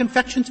alumni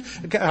connections,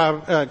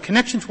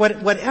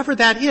 whatever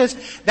that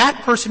is,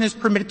 that person is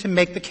permitted to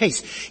make the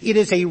case. It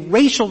is a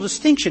racial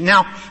distinction.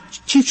 Now,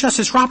 Chief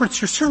Justice Roberts,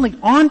 you're certainly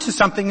on to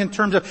something in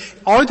terms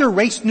of, are there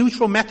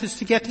race-neutral methods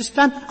to get this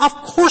done? Of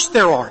course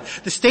there are.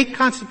 The state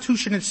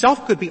constitution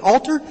itself could be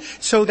altered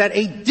so that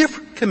a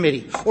different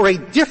committee or a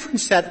different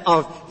set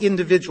of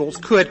individuals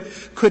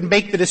could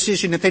make the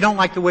decision if they don't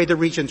like the way the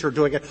regents are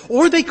doing it.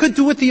 Or they could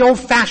do it the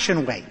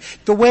old-fashioned way,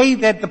 the way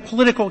that the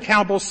political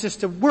accountable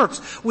system works,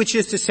 which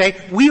is to say,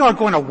 we are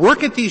going to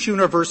work at these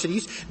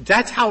universities.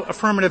 That's how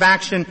affirmative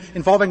action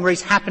involving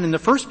race happened in the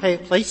first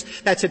place.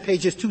 That's at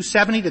pages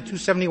 270 to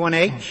 271A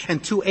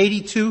and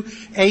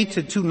 282A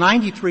to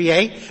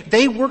 293A.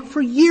 They worked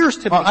for years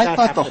to make that happen.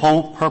 I thought the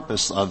whole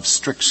purpose of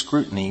strict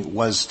scrutiny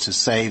was to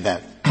say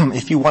that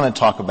if you want to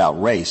talk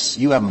about race,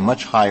 you have a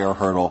much higher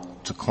hurdle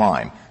to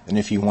climb than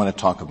if you want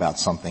to talk about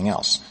something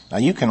else. Now,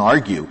 you can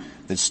argue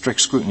that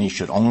strict scrutiny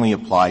should only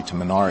apply to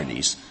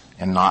minorities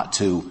and not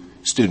to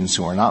students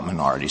who are not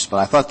minorities, but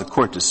I thought the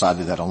court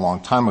decided that a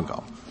long time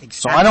ago. Exactly.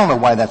 So I don't know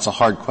why that's a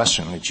hard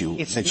question that you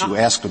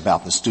asked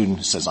about the student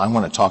who says, I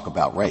want to talk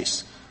about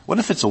race. What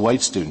if it's a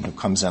white student who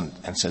comes in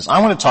and says,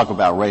 I want to talk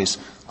about race,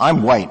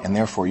 I'm white, and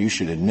therefore you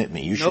should admit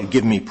me, you should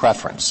give me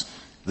preference.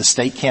 The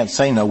state can't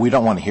say, no, we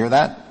don't want to hear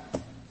that?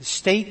 The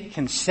state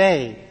can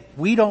say,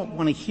 we don't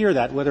want to hear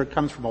that, whether it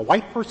comes from a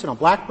white person, a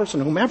black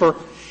person, whomever,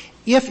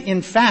 if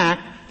in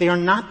fact they are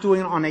not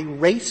doing it on a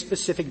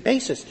race-specific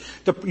basis.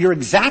 You're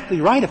exactly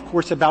right, of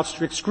course, about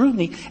strict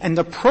scrutiny, and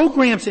the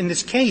programs in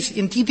this case,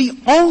 indeed the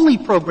only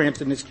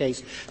programs in this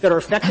case that are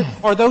effective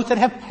are those that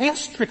have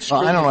passed strict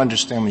scrutiny. Well, I don't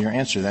understand your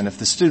answer then. If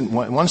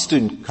one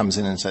student comes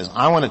in and says,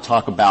 I want to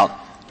talk about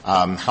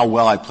how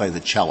well I play the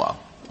cello.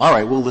 All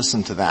right, we'll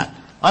listen to that.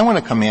 I want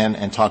to come in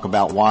and talk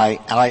about why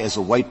I, as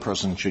a white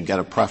person, should get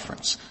a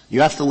preference.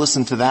 You have to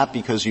listen to that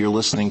because you're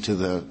listening to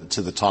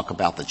the talk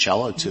about the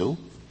cello, too?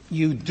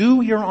 You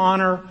do, Your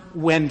Honor,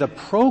 when the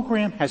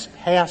program has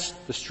passed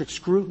the strict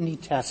scrutiny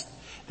test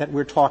that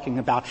we're talking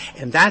about,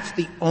 and that's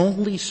the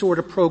only sort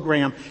of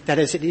program that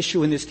is at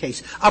issue in this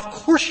case. Of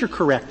course you're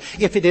correct.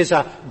 If it is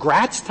a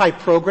Gratz-type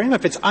program,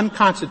 if it's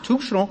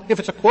unconstitutional, if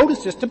it's a quota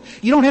system,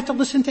 you don't have to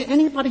listen to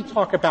anybody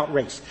talk about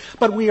race.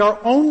 But we are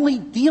only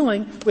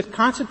dealing with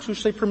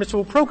constitutionally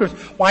permissible programs.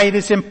 Why it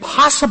is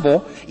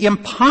impossible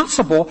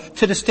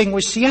to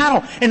distinguish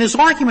Seattle. And his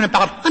argument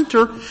about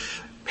Hunter,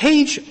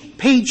 Page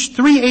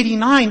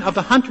 389 of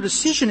the Hunter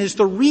decision is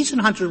the reason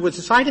Hunter was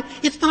decided.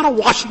 It's not a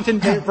Washington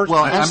versus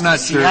Well, I'm not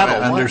sure I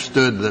Seattle.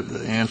 understood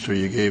the answer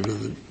you gave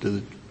to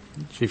the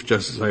Chief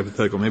Justice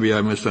hypothetical. Maybe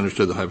I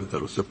misunderstood the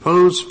hypothetical.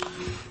 Suppose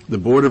the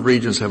Board of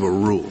Regents have a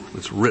rule.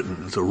 It's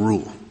written. It's a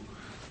rule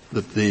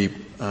that the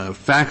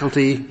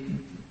faculty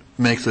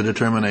makes a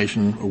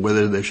determination of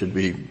whether there should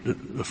be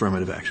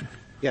affirmative action.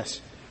 Yes.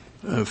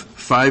 And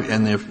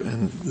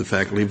the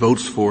faculty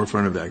votes for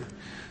affirmative action.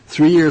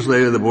 3 years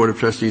later, the Board of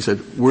Trustees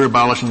said, we're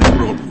abolishing that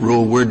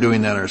rule. We're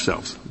doing that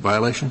ourselves.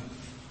 Violation?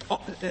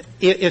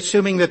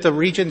 Assuming that the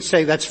regents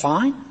say that's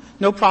fine,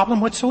 no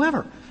problem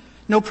whatsoever.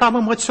 No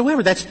problem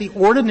whatsoever. That's the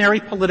ordinary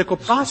political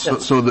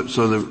process. So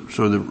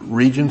the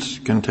regents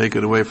can take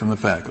it away from the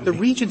faculty. The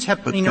regents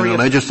have But can the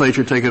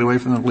legislature take it away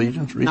from the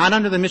regents? Not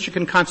under the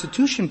Michigan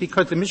Constitution,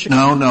 because the Michigan...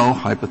 No,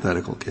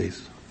 hypothetical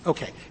case.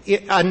 Okay.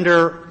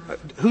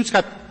 Who's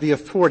got the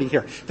authority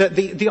here?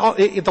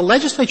 The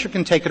legislature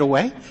can take it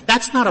away.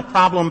 That's not a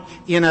problem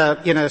in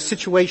a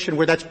situation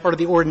where that's part of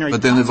the ordinary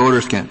But then the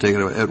voters can't take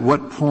it away. At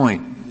what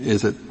point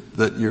is it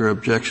that your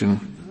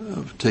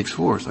objection takes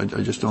force? I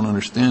just don't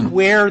understand.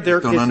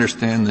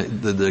 Understand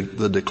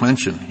the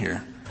declension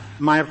here.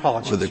 My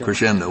apologies. Or the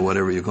crescendo,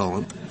 whatever you call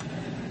it.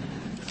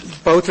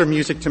 Both are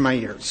music to my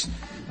ears.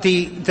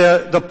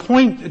 The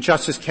point,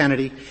 Justice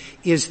Kennedy,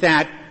 is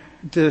that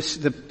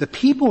the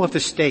people of the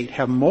state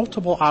have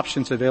multiple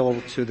options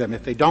available to them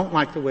if they don't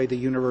like the way the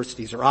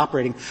universities are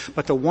operating,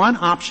 but the one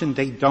option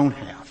they don't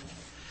have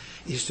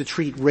is to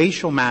treat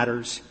racial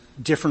matters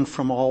different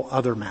from all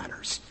other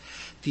matters.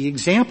 The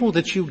example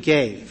that you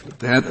gave.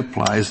 That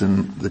applies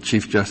in the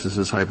Chief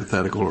Justice's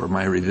hypothetical or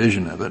my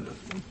revision of it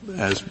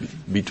as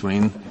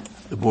between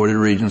the Board of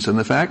Regents and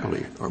the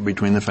faculty, or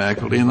between the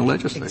faculty and the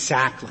legislature.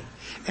 Exactly.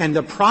 And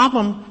the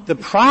problem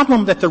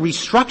that the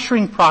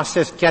restructuring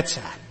process gets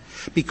at,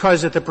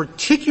 because of the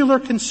particular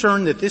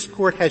concern that this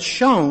Court has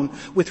shown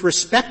with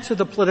respect to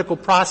the political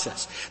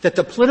process, that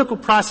the political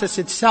process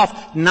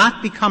itself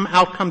not become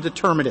outcome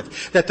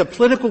determinative, that the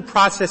political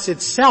process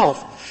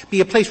itself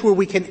be a place where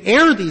we can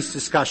air these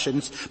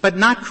discussions, but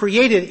not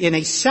create it in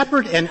a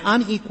separate and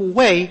unequal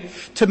way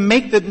to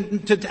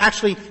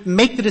actually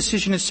make the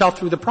decision itself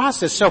through the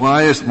process. So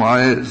why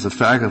is the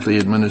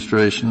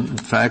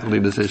faculty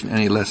decision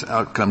any less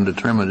outcome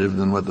determinative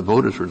than what the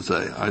voters would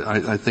say?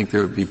 I think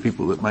there would be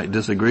people that might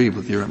disagree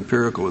with your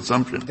empirical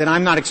assumption. Then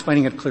I'm not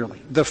explaining it clearly.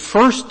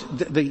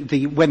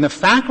 When the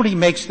faculty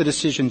makes the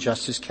decision,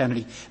 Justice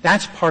Kennedy,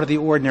 that's part of the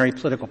ordinary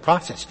political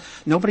process.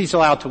 Nobody's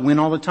allowed to win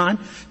all the time.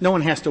 No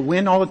one has to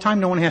win all the time.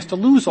 No one has to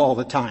lose all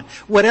the time.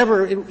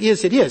 Whatever it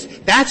is, it is.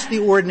 That's the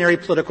ordinary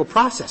political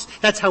process.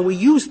 That's how we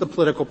use the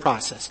political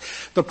process.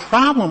 The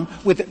problem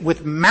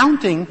with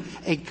mounting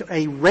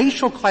a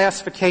racial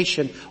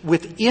classification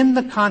within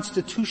the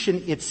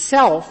Constitution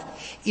itself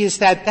is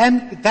that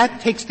then that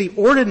takes the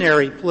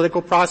ordinary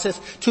political process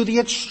to the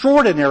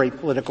extraordinary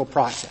political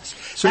process.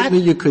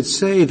 Certainly you could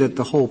say that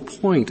the whole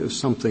point of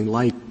something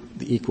like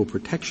the Equal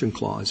Protection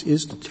Clause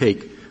is to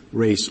take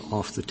race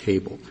off the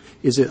table.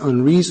 Is it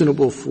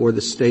unreasonable for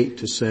the state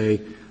to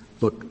say,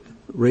 look,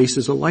 race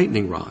is a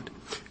lightning rod?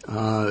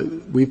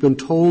 We've been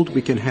told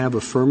we can have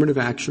affirmative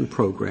action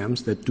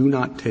programs that do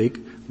not take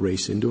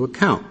race into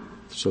account.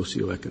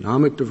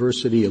 Socioeconomic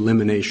diversity,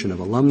 elimination of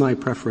alumni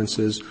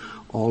preferences,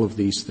 all of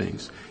these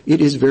things.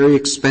 It is very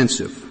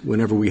expensive.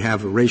 Whenever we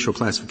have a racial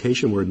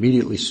classification, we're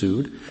immediately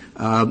sued.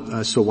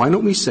 So why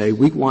don't we say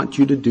we want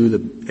you to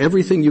do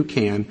everything you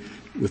can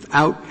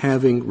without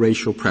having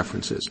racial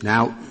preferences?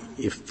 Now,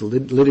 if the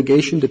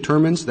litigation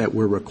determines that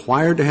we're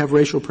required to have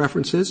racial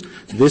preferences,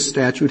 this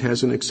statute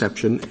has an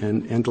exception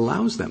and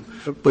allows them.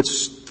 But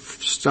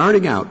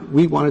starting out,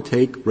 we want to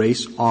take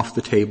race off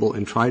the table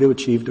and try to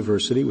achieve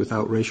diversity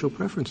without racial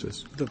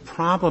preferences. The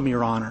problem,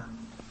 Your Honor,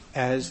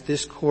 as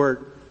this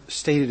Court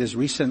stated as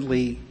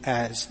recently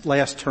as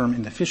last term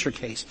in the Fisher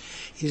case,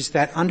 is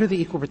that under the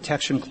Equal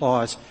Protection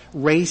Clause,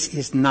 race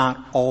is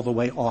not all the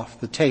way off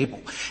the table.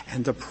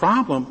 And the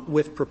problem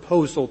with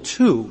Proposal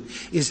 2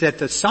 is that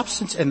the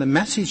substance and the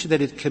message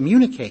that it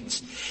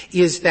communicates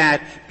is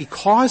that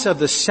because of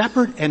the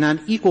separate and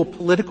unequal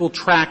political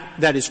track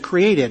that is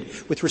created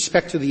with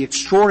respect to the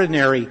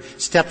extraordinary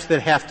steps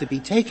that have to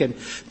be taken,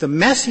 the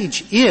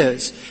message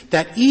is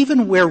that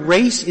even where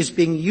race is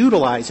being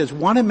utilized as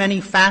one of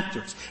many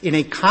factors in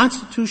a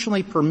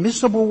constitutionally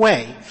permissible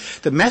way,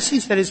 the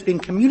message that is being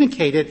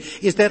communicated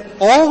is that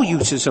all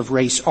uses of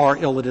race are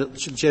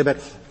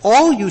illegitimate,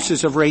 all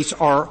uses of race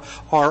are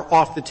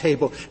off the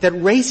table, that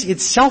race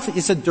itself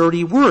is a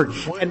dirty word.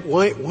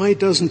 Why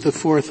doesn't the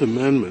Fourth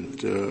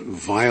Amendment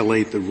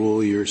violate the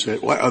rule you're saying,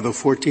 or the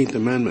 14th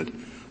Amendment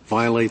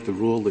violate the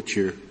rule that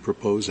you're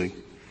proposing?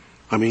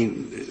 I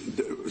mean,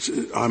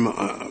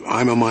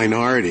 I'm a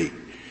minority,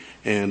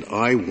 and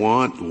I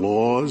want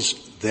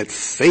laws that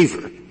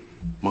favor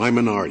my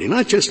minority,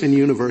 not just in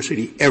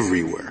university,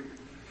 everywhere.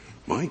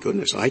 My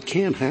goodness, I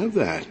can't have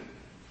that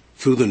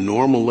through the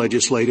normal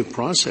legislative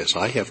process.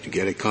 I have to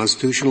get a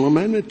constitutional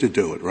amendment to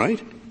do it,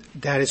 right?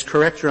 That is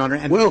correct, Your Honor.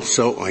 And well,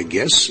 so I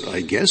guess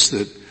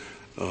that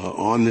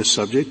on this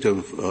subject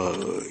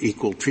of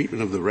equal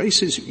treatment of the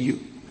races,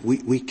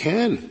 we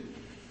can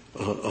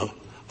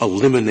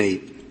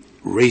eliminate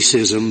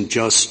racism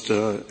just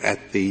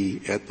at the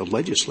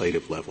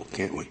legislative level,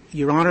 can't we?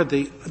 Your Honor,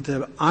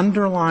 the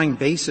underlying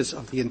basis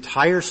of the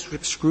entire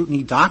strict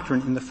scrutiny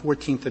doctrine in the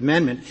 14th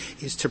Amendment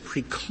is to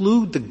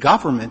preclude the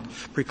government,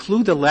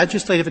 preclude the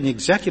legislative and the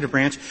executive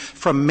branch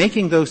from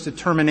making those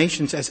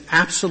determinations as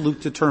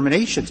absolute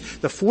determinations.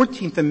 The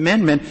 14th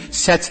Amendment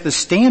sets the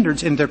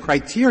standards and the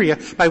criteria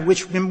by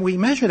which we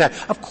measure that.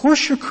 Of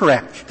course you're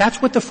correct. That's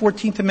what the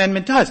 14th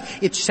Amendment does.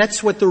 It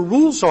sets what the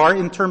rules are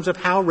in terms of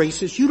how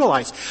race is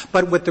utilized.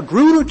 But what the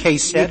Gruner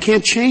case said... You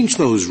can't change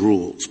those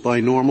rules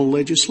by normal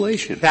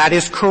legislation. That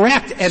is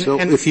correct. So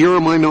if you're a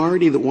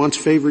minority that wants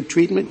favored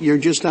treatment, you're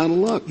just out of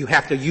luck. You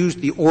have to use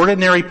the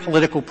ordinary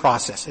political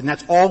process, and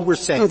that's all we're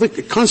saying. No,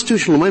 the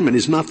constitutional amendment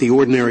is not the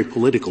ordinary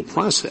political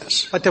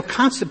process. But the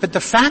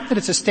fact that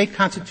it's a state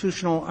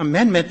constitutional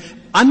amendment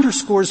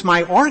underscores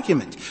my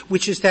argument,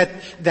 which is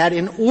that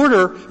in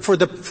order for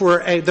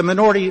the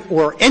minority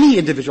or any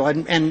individual,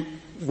 and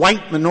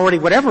white, minority,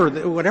 whatever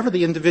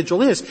the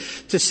individual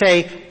is, to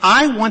say,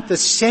 I want the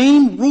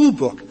same rule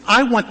book,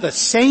 I want the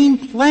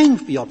same playing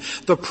field.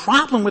 The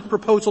problem with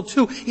Proposal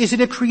 2 is that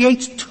it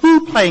creates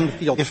two playing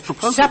fields. If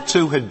Proposal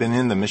 2 had been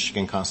in the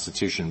Michigan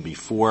Constitution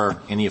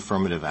before any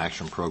affirmative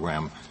action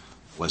program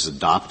was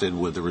adopted,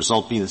 would the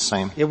result be the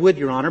same? It would,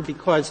 Your Honor,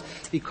 because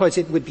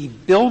it would be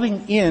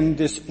building in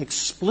this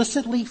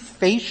explicitly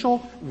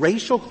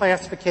racial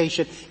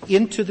classification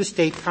into the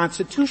state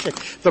constitution.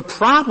 The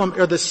problem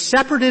are the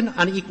separate and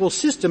unequal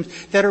systems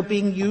that are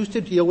being used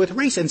to deal with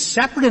race. And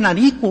separate and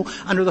unequal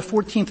under the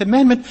 14th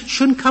Amendment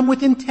shouldn't come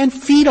within 10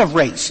 feet of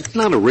race. It's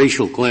not a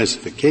racial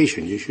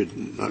classification. You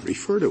should not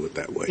refer to it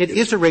that way. It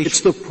is a racial.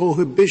 It's the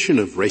prohibition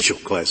of racial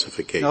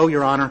classification. No,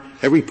 Your Honor.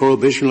 Every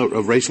prohibition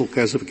of racial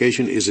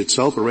classification is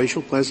itself a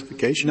racial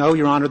classification? No,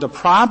 Your Honor. The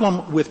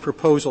problem with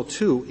Proposal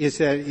 2 is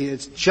that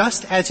it's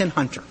just as in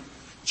Hunter,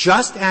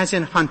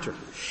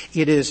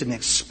 it is an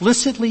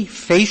explicitly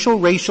facial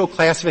racial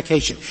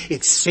classification.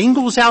 It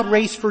singles out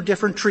race for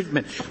different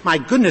treatment. My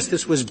goodness,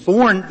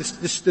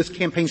 this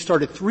campaign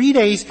started 3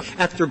 days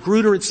after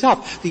Grutter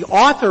itself. The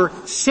author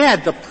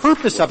said the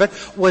purpose of it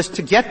was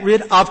to get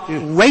rid of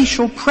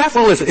racial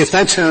preferences. Well, if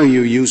that's how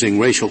you're using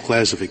racial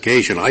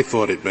classification, I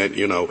thought it meant,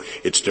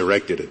 it's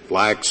directed at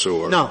blacks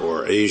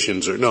or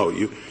Asians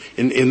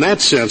in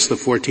that sense, the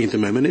 14th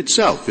Amendment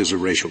itself is a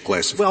racial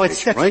classification, well,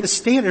 it's right? The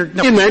standard.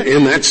 No, in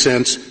that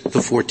sense, the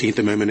 14th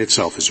Amendment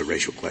itself is a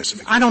racial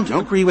classification. I don't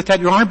agree with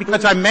that, Your Honor,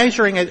 because I'm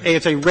measuring it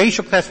as a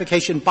racial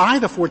classification by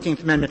the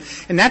 14th Amendment.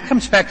 And that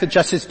comes back to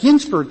Justice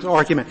Ginsburg's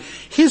argument.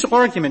 His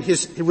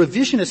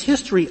revisionist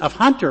history of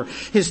Hunter,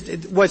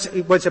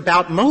 was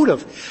about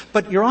motive.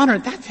 But, Your Honor,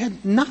 that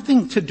had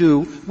nothing to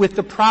do with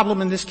the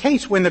problem in this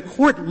case. When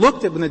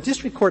the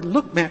district court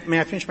looked, may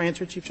I finish my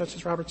answer, Chief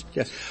Justice Roberts?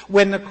 Yes.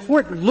 When the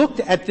court looked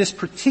at this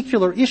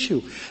particular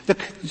issue, the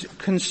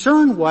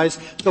concern was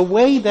the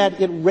way that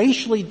it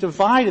racially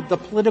divided the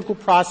political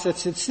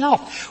process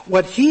itself.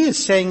 What he is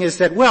saying is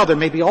that, well, there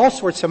may be all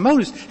sorts of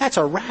motives. That's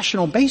a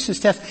rational basis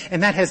test,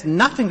 and that has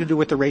nothing to do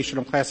with the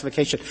racial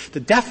classification.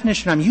 The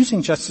definition I'm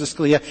using, Justice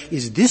Scalia,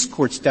 is this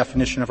Court's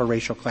definition of a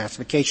racial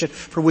classification,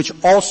 for which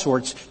all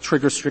sorts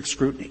trigger strict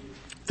scrutiny.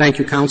 Thank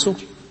you, counsel.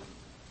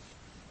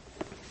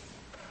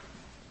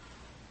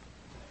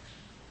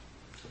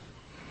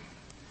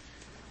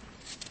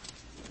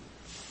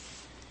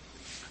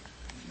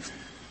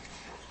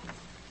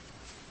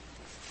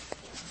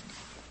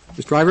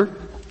 Ms. Driver?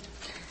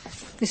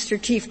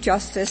 Mr. Chief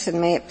Justice,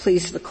 and may it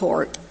please the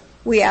Court,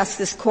 we ask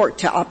this Court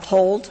to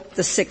uphold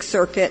the Sixth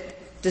Circuit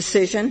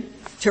decision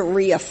to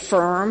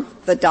reaffirm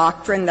the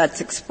doctrine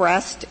that's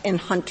expressed in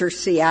Hunter,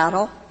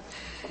 Seattle,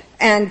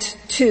 and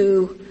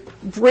to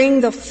bring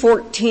the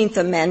 14th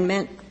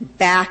Amendment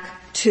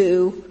back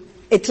to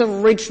its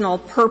original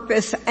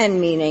purpose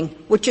and meaning,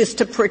 which is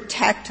to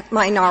protect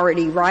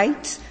minority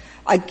rights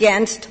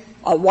against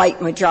a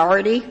white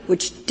majority,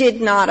 which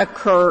did not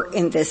occur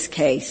in this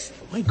case.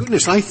 My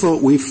goodness, I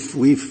thought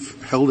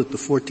we've held that the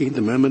 14th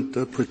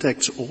Amendment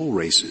protects all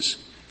races.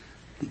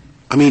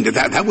 I mean,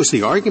 that was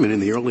the argument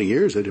in the early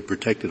years, that it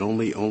protected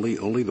only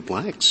the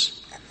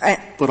blacks.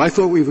 But I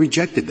thought we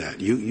rejected that.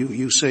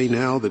 You say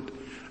now that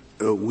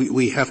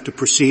we have to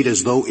proceed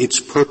as though its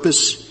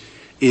purpose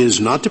is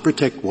not to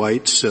protect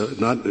whites,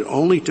 not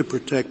only to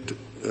protect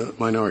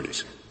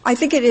minorities. I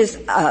think it is,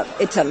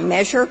 it's a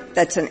measure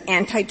that's an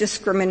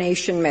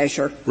anti-discrimination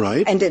measure.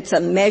 Right. And it's a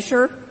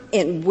measure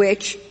in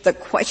which the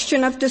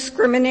question of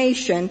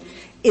discrimination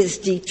is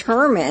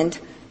determined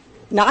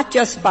not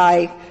just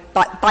by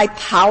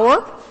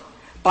power,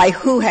 by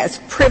who has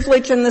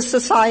privilege in the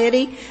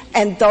society,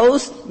 and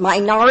those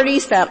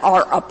minorities that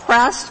are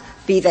oppressed,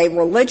 be they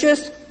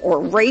religious or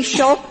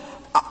racial,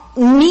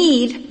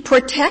 need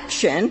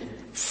protection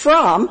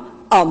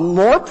from a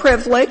more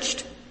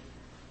privileged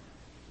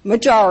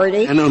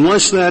majority. And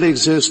unless that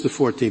exists, the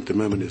 14th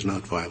Amendment is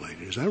not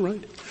violated. Is that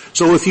right?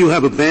 So if you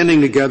have a banding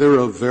together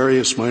of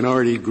various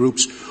minority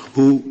groups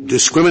who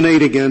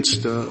discriminate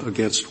against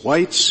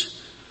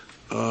whites,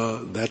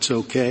 that's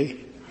okay?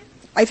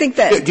 I think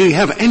that... Do you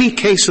have any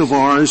case of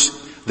ours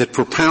that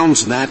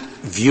propounds that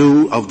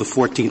view of the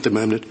 14th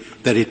Amendment,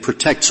 that it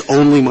protects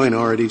only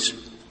minorities?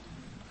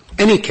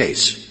 Any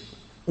case?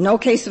 No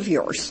case of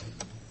yours.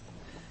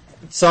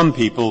 Some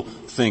people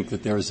think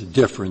that there is a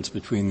difference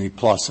between the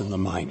plus and the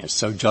minus.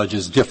 So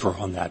judges differ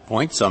on that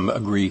point. Some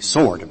agree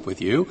sort of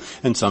with you,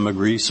 and some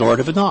agree sort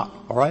of not.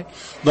 All right?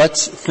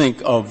 Let's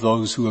think of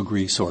those who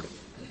agree sort of.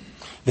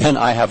 Then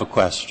I have a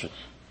question.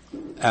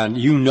 And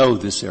you know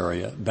this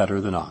area better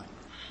than I.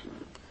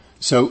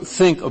 So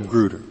think of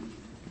Grutter.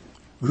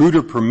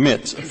 Grutter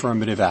permits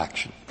affirmative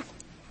action.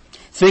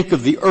 Think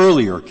of the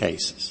earlier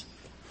cases.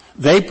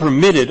 They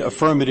permitted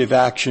affirmative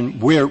action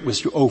where it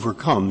was to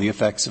overcome the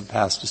effects of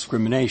past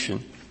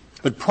discrimination,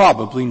 but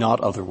probably not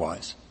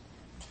otherwise.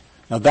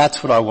 Now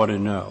that's what I want to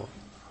know.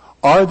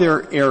 Are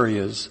there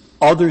areas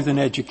other than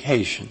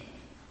education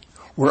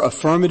where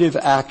affirmative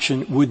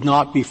action would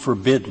not be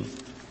forbidden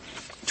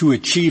to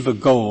achieve a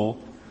goal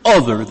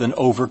other than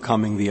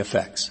overcoming the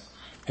effects?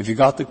 Have you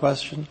got the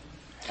question?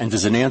 And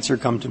does an answer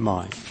come to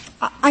mind?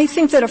 I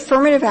think that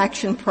affirmative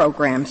action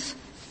programs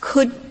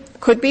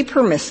could be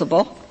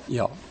permissible.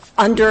 Yeah.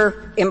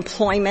 Under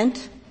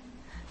employment,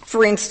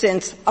 for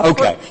instance.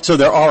 Okay, so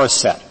there are a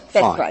set.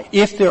 That's Fine. right.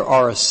 If there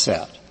are a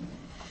set,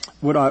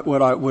 What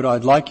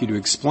I'd like you to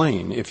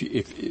explain, if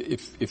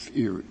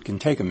you can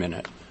take a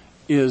minute,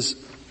 is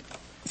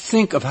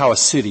think of how a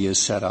city is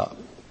set up.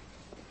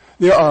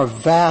 There are a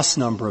vast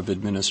number of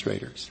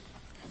administrators.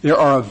 There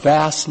are a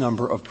vast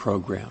number of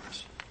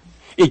programs.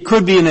 It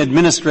could be an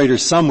administrator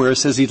somewhere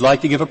says he'd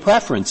like to give a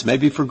preference,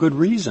 maybe for good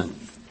reason.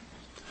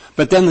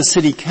 But then the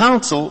city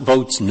council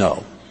votes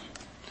no.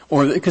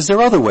 Or, because there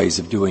are other ways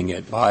of doing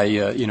it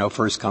by,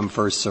 first come,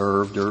 first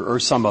served or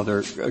some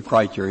other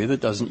criteria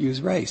that doesn't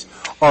use race.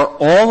 Are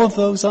all of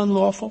those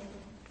unlawful?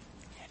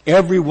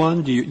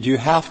 Everyone, do you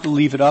have to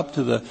leave it up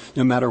to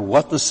no matter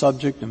what the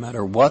subject, no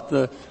matter what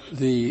or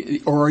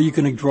are you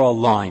going to draw a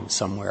line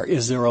somewhere?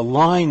 Is there a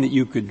line that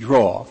you could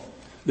draw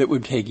that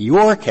would take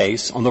your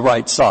case on the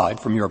right side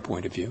from your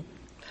point of view,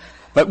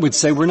 but would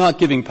say we're not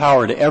giving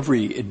power to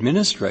every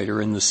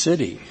administrator in the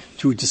city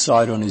to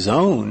decide on his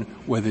own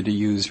whether to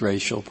use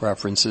racial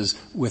preferences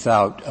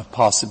without a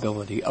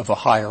possibility of a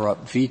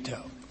higher-up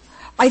veto?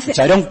 Which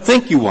I don't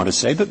think you want to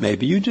say, but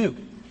maybe you do.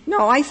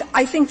 No, I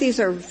think these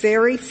are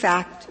very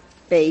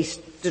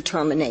fact-based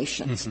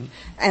determinations. Mm-hmm.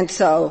 And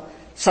so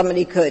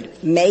somebody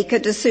could make a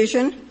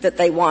decision that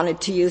they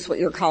wanted to use what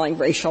you're calling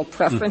racial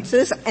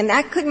preferences, mm-hmm. and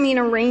that could mean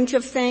a range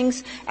of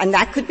things, and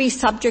that could be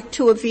subject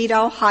to a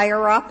veto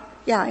higher up.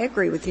 Yeah, I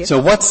agree with you. So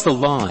what's the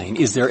line?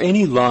 Is there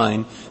any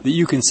line that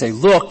you can say,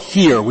 look,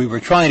 here, we were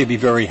trying to be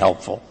very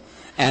helpful,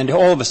 and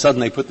all of a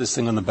sudden they put this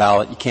thing on the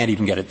ballot, you can't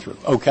even get it through.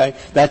 Okay?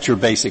 That's your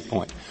basic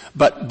point.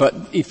 But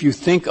if you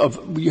think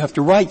you have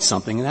to write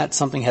something, and that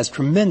something has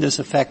tremendous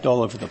effect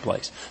all over the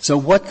place. So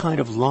what kind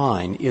of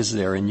line is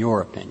there in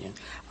your opinion?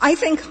 I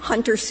think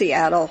Hunter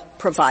Seattle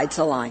provides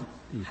a line.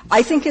 Mm-hmm.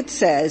 I think it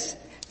says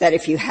that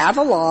if you have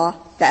a law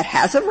that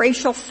has a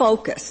racial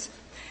focus,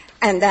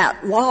 and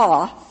that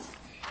law,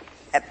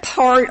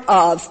 part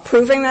of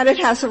proving that it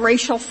has a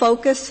racial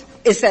focus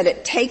is that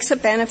it takes a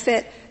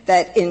benefit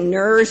that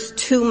inures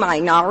to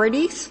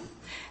minorities,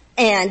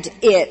 and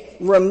it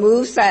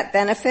removes that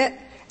benefit,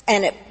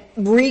 and it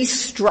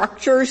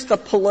restructures the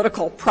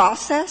political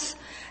process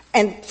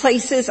and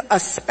places a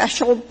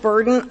special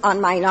burden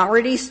on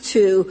minorities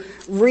to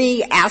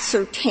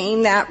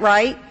re-ascertain that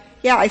right.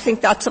 Yeah, I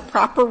think that's a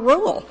proper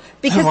rule.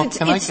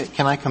 Because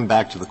can I come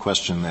back to the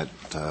question that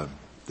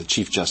the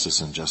Chief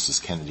Justice and Justice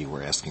Kennedy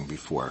were asking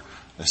before?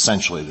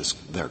 Essentially,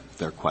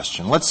 their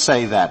question. Let's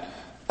say that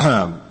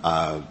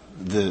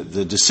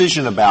the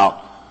decision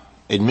about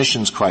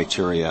admissions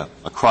criteria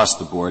across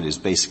the board is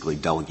basically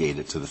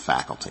delegated to the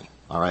faculty.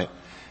 All right,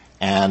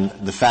 and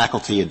the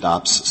faculty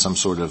adopts some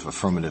sort of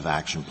affirmative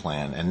action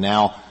plan, and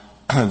now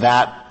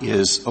that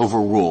is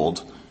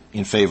overruled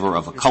in favor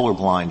of a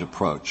colorblind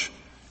approach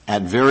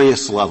at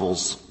various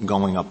levels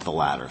going up the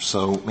ladder.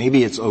 So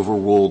maybe it's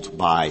overruled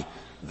by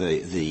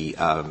the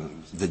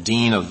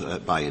dean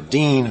by a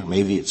dean,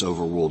 maybe it's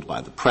overruled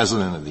by the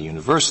president of the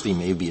university,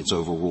 maybe it's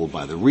overruled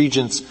by the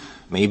regents,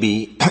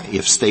 maybe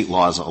if state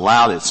laws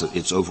allow it,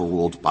 it's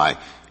overruled by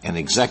an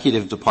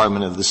executive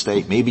department of the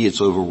state, maybe it's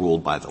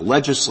overruled by the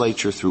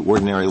legislature through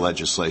ordinary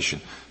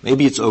legislation,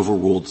 maybe it's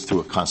overruled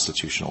through a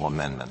constitutional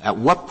amendment. At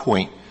what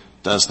point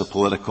does the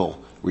political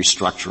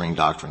restructuring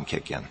doctrine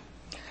kick in?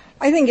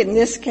 I think in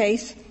this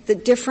case, the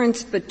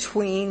difference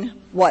between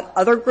what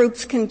other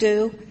groups can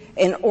do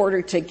in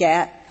order to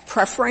get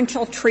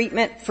preferential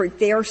treatment for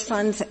their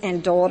sons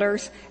and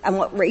daughters and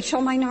what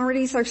racial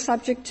minorities are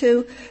subject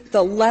to,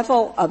 the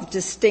level of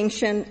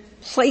distinction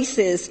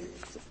places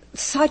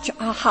such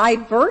a high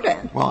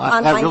burden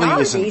on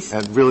minorities.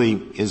 That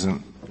really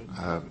isn't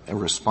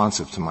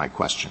responsive to my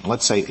question.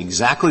 Let's say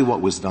exactly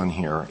what was done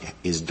here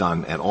is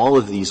done at all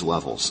of these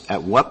levels.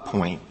 At what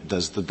point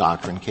does the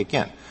doctrine kick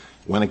in?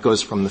 When it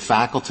goes from the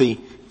faculty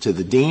to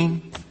the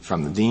dean,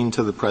 from the dean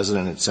to the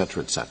president, et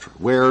cetera, et cetera.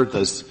 Where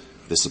does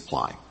this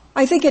apply?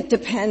 I think it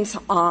depends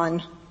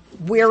on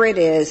where it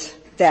is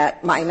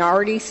that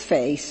minorities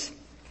face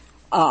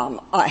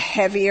a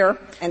heavier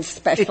and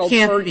special burden.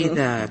 It can't be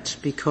that,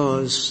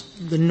 because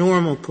the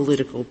normal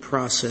political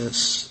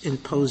process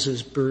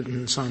imposes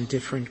burdens on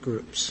different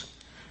groups.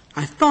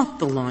 I thought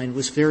the line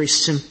was a very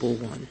simple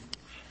one,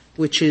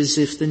 which is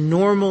if the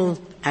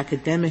normal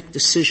academic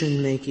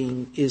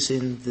decision-making is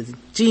in the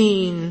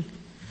dean,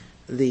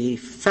 the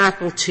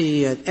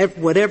faculty, at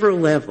whatever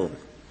level,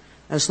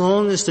 as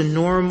long as the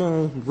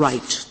normal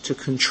right to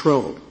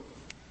control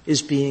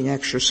is being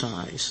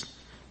exercised,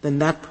 then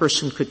that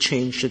person could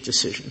change the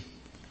decision.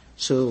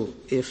 So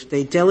if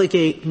they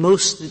delegate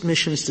most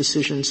admissions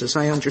decisions, as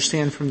I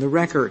understand from the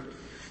record,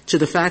 to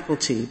the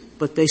faculty,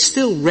 but they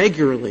still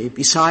regularly,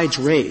 besides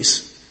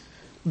race,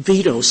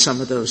 veto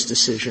some of those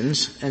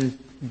decisions, and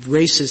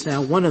race is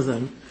now one of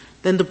them,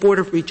 then the Board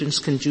of Regents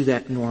can do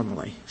that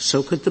normally.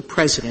 So could the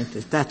President,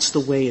 if that's the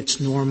way it's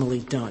normally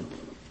done.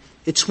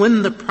 It's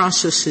when the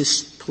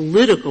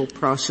political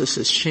process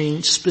is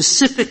changed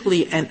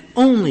specifically and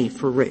only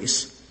for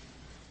race,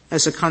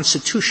 as a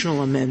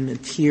constitutional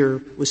amendment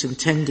here was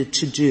intended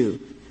to do,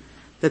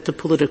 that the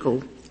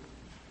political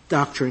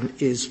doctrine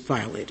is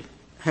violated.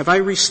 Have I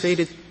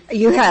restated?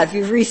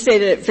 You've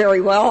restated it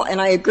very well,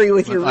 and I agree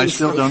with your I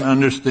still don't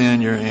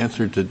understand your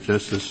answer to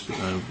Justice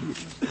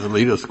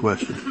Alito's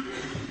question.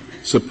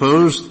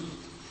 Suppose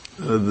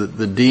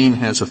the dean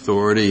has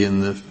authority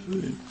in the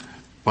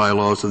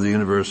bylaws of the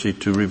university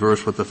to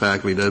reverse what the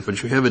faculty does,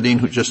 but you have a dean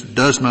who just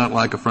does not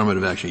like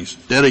affirmative action. He's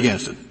dead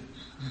against it.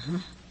 Mm-hmm.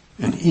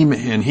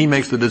 And he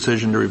makes the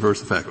decision to reverse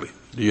the faculty.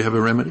 Do you have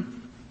a remedy?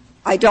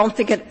 I don't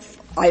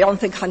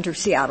think Hunter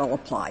Seattle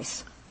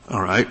applies.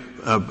 All right.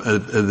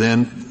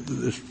 Then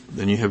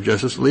you have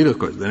Justice Alito, of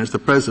course. Then it's the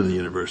president of the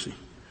university.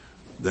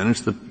 Then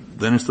it's the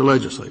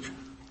legislature.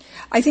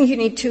 I think you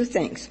need two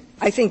things.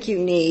 I think you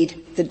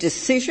need the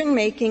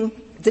decision-making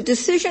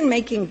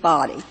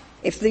body.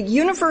 If the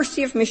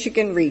University of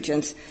Michigan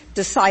Regents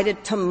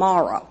decided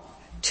tomorrow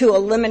to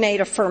eliminate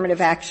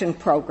affirmative action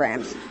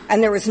programs,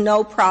 and there was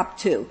no Prop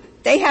 2,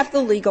 they have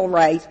the legal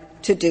right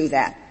to do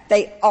that.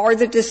 They are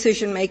the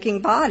decision-making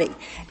body.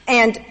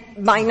 And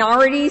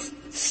minorities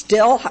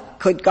still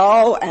could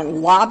go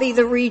and lobby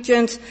the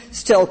regents,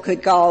 still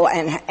could go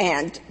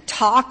and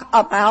talk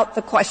about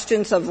the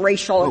questions of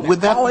racial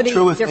inequality.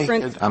 Would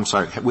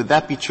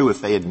that be true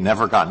if they had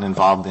never gotten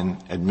involved in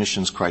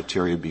admissions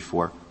criteria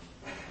before?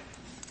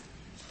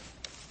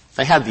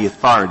 They had the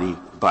authority,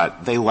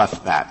 but they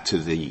left that to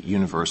the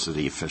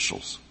university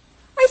officials.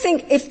 I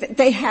think if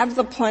they have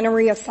the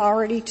plenary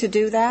authority to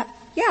do that,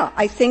 yeah,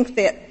 I think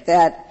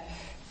that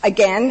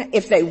again,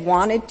 if they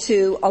wanted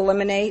to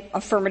eliminate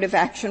affirmative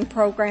action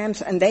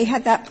programs and they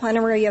had that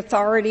plenary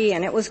authority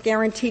and it was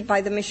guaranteed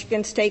by the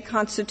Michigan State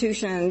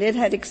Constitution and it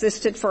had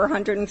existed for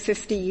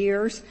 150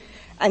 years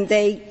and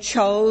they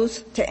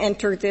chose to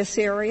enter this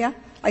area,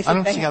 I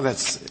don't see how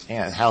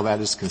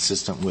that is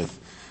consistent with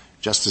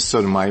Justice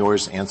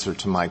Sotomayor's answer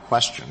to my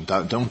question.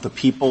 Don't the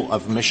people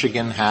of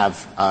Michigan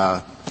have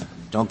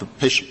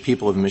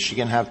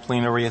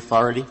plenary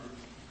authority?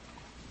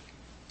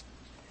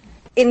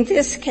 In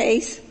this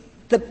case,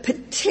 they're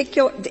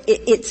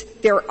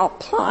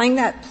applying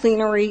that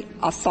plenary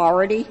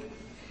authority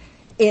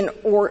in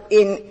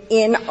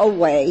a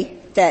way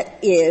that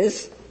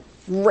is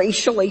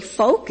racially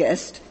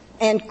focused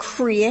and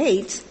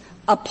creates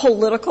a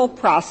political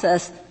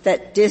process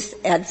that is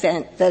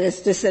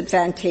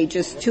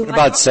disadvantageous to minorities. What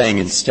about saying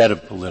instead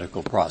of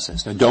political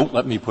process? Now, don't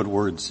let me put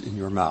words in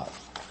your mouth.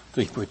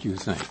 Think what you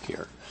think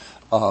here.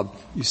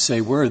 You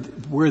say where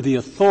the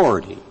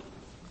authority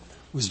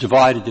was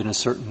divided in a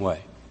certain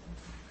way.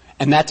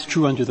 And that's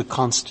true under the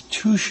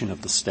Constitution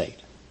of the state.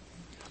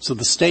 So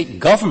the state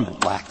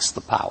government lacks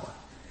the power.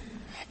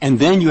 And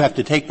then you have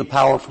to take the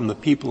power from the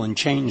people and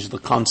change the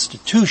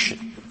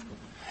Constitution.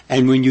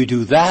 And when you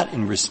do that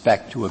in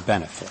respect to a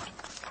benefit,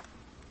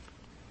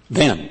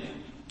 then,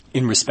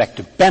 in respect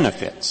to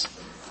benefits,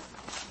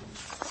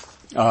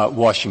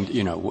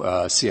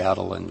 Washington,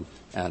 Seattle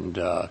and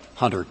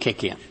Hunter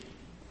kick in.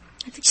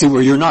 See,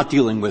 where you're not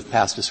dealing with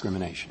past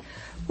discrimination.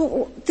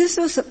 Well,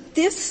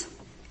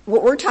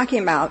 what we're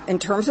talking about in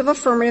terms of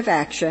affirmative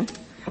action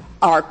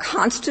are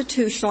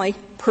constitutionally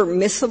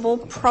permissible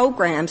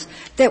programs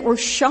that were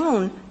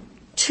shown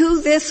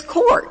to this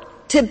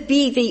court to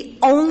be the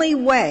only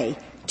way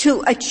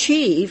to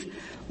achieve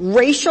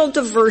racial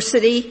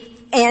diversity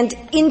and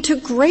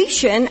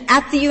integration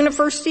at the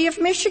University of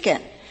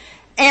Michigan.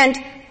 And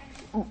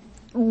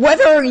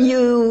whether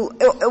you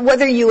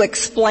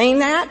explain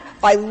that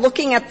by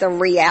looking at the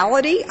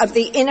reality of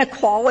the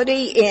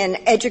inequality in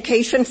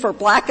education for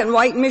black and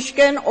white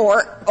Michigan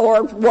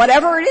or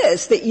whatever it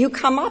is that you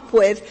come up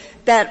with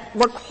that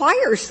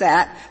requires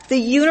that, the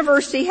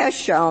university has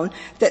shown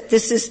that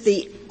this is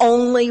the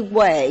only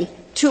way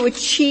to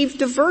achieve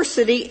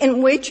diversity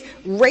in which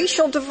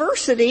racial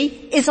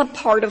diversity is a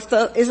part of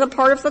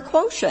the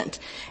quotient.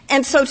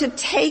 And so to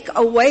take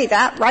away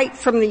that right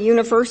from the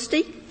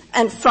university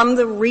and from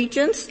the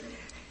regents,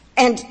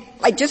 and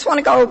I just want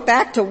to go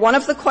back to one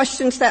of the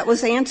questions that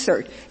was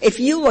answered. If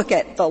you look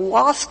at the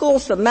law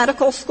schools, the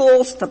medical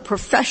schools, the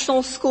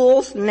professional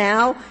schools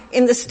now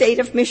in the state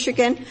of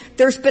Michigan,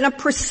 there's been a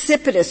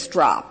precipitous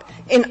drop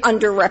in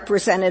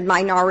underrepresented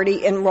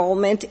minority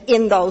enrollment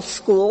in those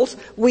schools.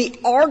 We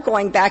are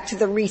going back to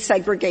the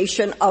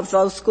resegregation of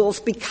those schools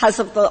because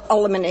of the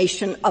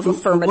elimination of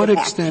affirmative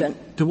action.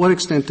 To what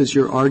extent does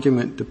your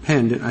argument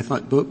depend, and I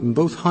thought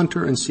both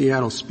Hunter and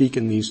Seattle speak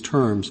in these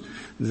terms,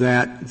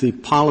 that the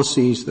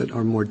policies that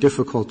are more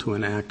difficult to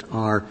enact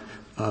are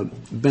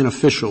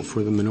beneficial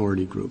for the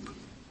minority group?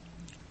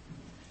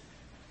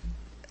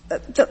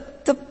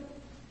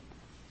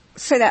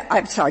 Say that,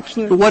 I'm sorry,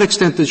 can you... To what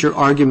extent does your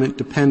argument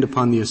depend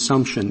upon the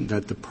assumption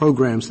that the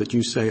programs that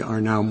you say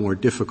are now more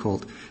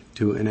difficult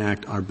to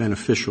enact are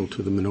beneficial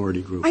to the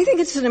minority group? I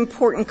think it's an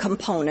important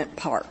component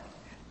part,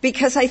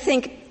 because I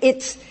think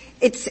it's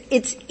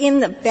in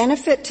the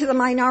benefit to the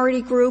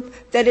minority group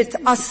that it's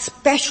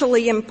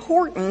especially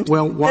important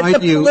that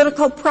the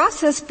political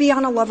process be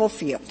on a level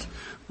field.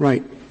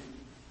 Right.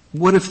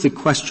 What if the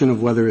question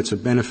of whether it's a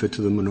benefit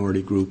to the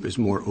minority group is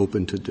more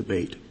open to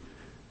debate?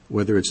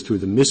 Whether it's through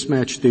the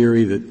mismatch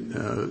theory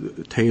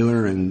that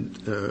Taylor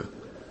and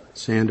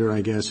Sander,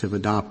 I guess, have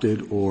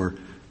adopted, or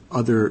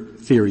other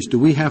theories. Do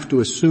we have to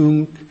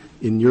assume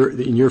in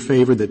your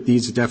favor that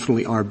these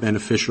definitely are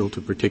beneficial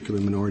to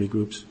particular minority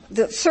groups?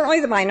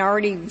 Certainly the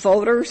minority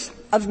voters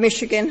of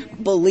Michigan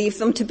believe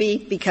them to be,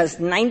 because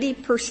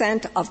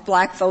 90% of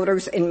black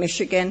voters in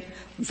Michigan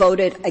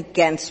voted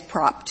against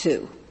Prop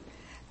 2.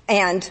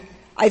 And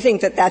I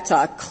think that that's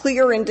a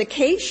clear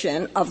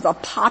indication of the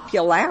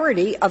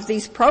popularity of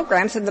these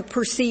programs and the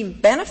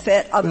perceived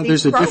benefit of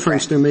these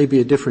programs. There may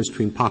be a difference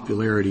between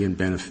popularity and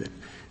benefit.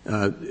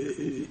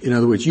 In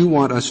other words, you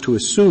want us to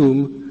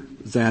assume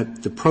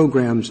that the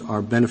programs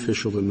are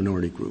beneficial to the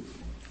minority group.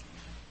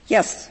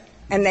 Yes,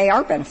 and they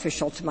are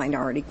beneficial to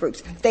minority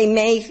groups. They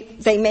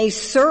may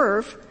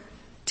serve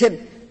to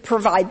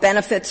provide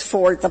benefits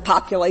for the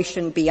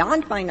population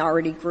beyond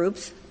minority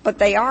groups, but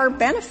they are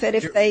benefit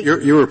if they...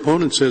 Your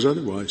opponent says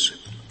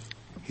otherwise.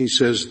 He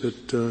says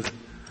that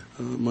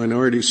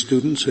minority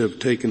students have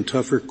taken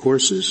tougher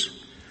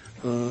courses,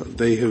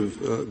 they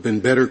have been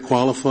better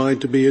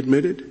qualified to be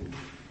admitted,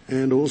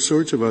 and all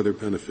sorts of other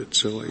benefits.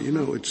 So,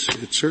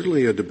 it's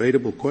certainly a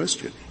debatable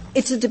question.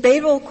 It's a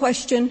debatable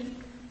question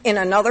in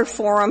another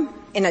forum,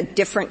 in a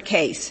different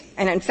case.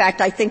 And in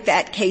fact, I think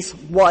that case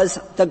was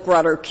the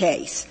Grutter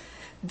case.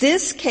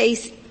 This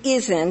case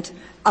isn't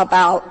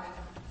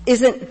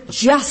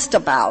just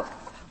about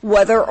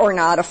whether or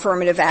not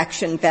affirmative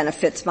action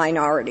benefits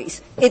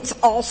minorities. It's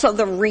also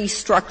the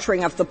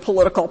restructuring of the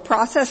political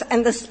process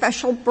and the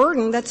special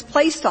burden that's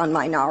placed on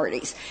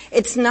minorities.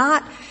 It's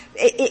not,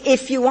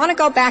 if you want to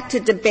go back to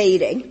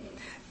debating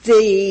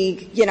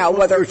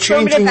whether you're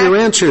changing your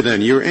answer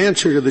then. Your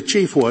answer to the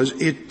Chief was,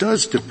 it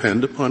does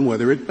depend upon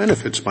whether it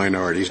benefits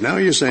minorities. Now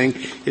you're saying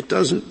it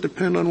doesn't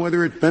depend on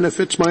whether it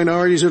benefits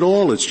minorities at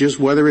all. It's just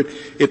whether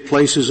it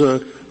places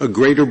a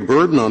greater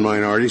burden on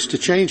minorities to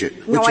change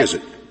it. Which is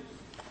it?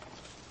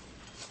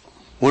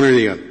 One or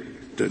the other?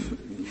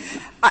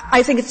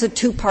 I think it's a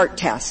two-part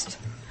test.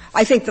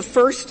 I think the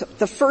first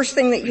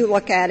thing that you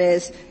look at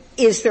is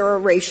there a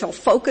racial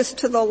focus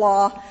to the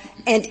law,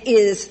 and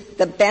is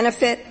the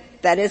benefit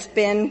that has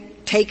been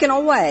taken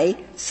away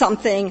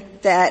something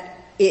that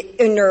it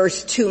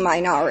inures to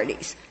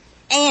minorities.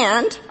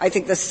 And I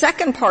think the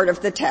second part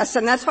of the test,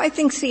 and that's why I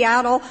think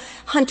Seattle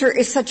Hunter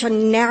is such a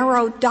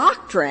narrow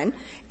doctrine,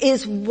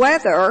 is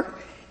whether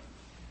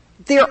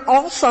there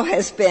also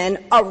has been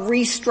a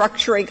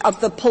restructuring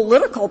of the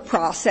political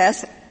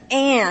process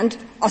and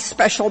a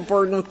special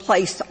burden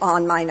placed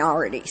on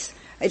minorities.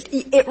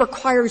 It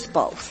requires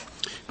both.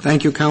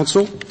 Thank you,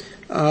 counsel.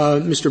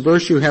 Mr.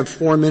 Bursch, you have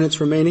 4 minutes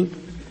remaining.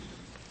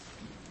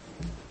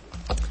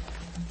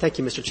 Thank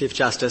you, Mr. Chief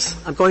Justice.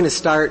 I'm going to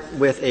start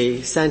with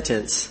a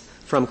sentence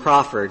from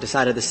Crawford,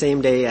 decided the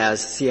same day as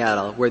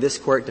Seattle, where this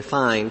court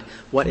defined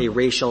what a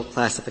racial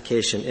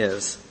classification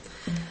is.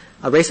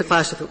 A racial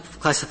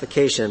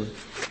classification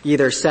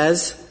either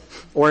says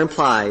or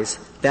implies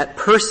that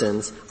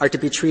persons are to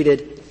be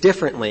treated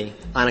differently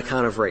on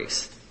account of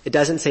race. It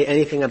doesn't say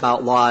anything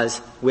about laws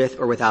with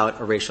or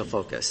without a racial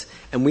focus.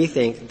 And we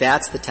think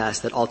that's the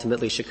test that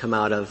ultimately should come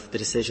out of the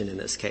decision in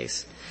this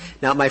case.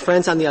 Now, my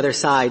friends on the other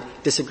side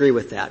disagree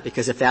with that,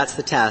 because if that's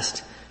the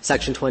test,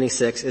 Section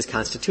 26 is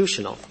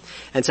constitutional.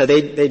 And so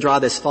they draw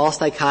this false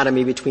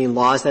dichotomy between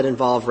laws that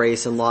involve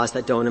race and laws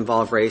that don't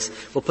involve race.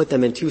 We'll put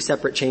them in two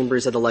separate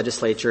chambers of the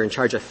legislature and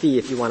charge a fee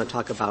if you want to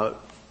talk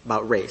about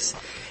race.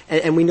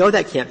 And we know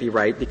that can't be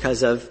right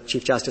because of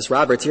Chief Justice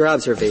Roberts, your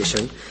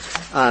observation,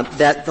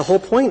 that the whole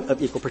point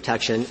of equal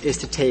protection is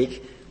to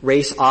take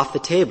race off the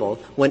table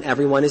when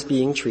everyone is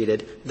being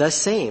treated the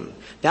same.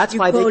 That's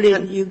why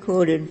you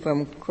quoted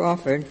from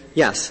Crawford.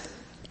 Yes.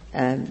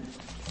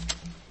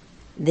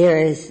 There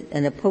is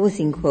an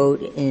opposing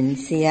quote in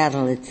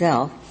Seattle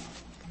itself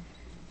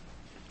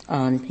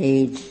on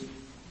page,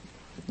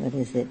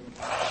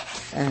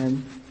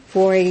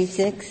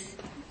 486?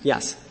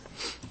 Yes.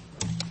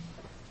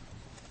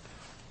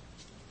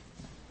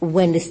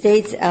 When the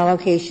state's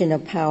allocation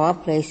of power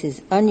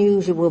places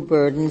unusual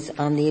burdens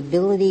on the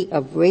ability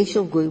of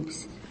racial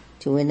groups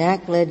to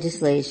enact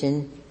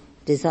legislation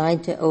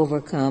designed to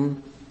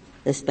overcome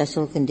the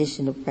special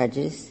condition of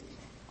prejudice,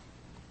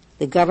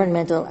 the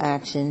governmental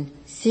action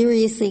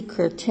seriously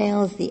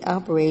curtails the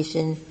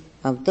operation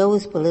of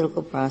those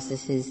political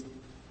processes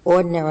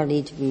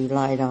ordinarily to be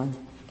relied on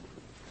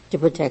to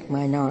protect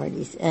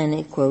minorities. And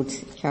it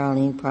quotes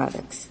Caroline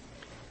Products.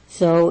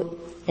 So,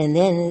 and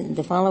then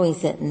the following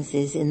sentence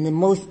is, in the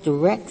most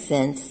direct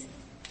sense,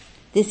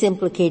 this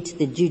implicates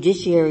the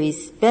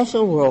judiciary's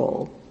special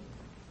role,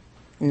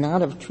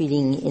 not of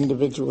treating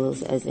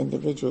individuals as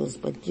individuals,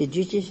 but the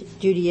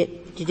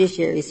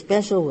judiciary's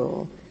special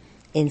role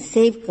in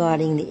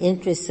safeguarding the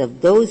interests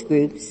of those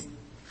groups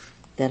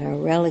that are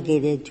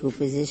relegated to a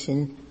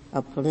position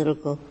of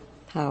political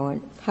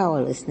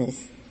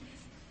powerlessness.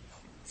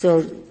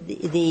 So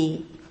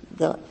the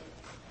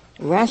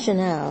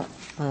rationale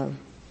of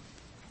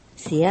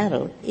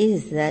Seattle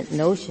is that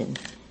notion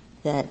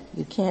that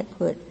you can't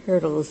put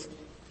hurdles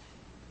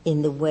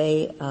in the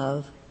way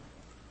of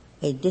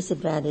a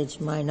disadvantaged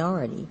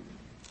minority.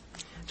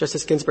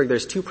 Justice Ginsburg,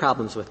 there's two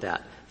problems with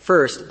that.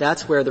 First,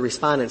 that's where the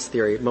respondent's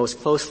theory most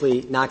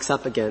closely knocks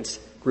up against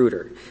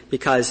Grutter.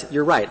 Because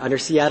you're right, under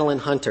Seattle and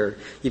Hunter,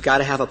 you've got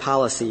to have a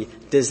policy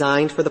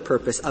designed for the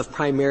purpose of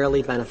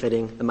primarily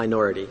benefiting the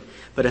minority.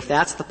 But if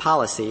that's the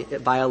policy,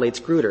 it violates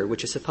Grutter,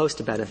 which is supposed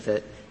to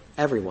benefit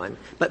everyone.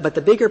 But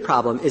the bigger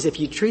problem is if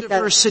you treat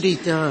diversity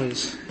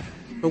does,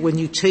 but when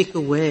you take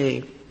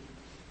away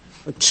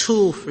a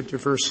tool for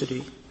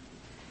diversity,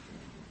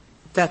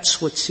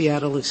 that's what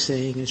Seattle is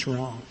saying is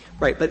wrong.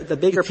 Right, but the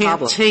bigger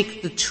problem. You can't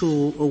take the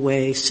tool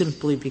away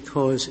simply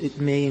because it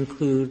may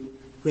include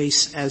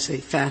race as a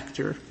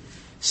factor,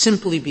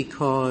 simply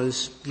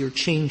because you're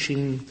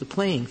changing the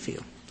playing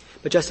field.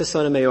 But Justice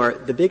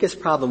Sotomayor, the biggest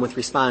problem with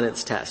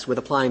respondent's test, with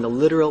applying the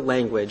literal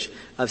language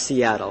of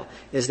Seattle,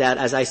 is that,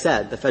 as I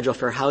said, the Federal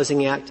Fair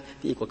Housing Act,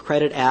 the Equal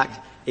Credit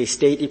Act, a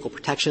state equal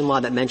protection law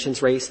that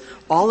mentions race,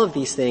 all of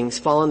these things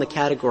fall in the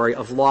category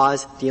of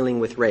laws dealing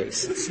with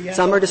race.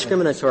 Some are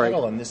discriminatory.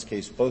 Seattle in this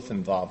case both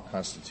involve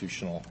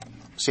constitutional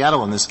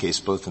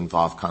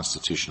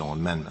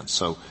amendments.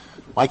 So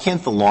why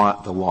can't the line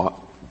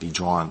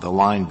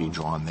be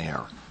drawn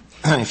there?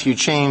 If you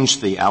change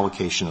the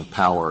allocation of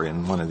power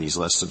in one of these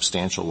less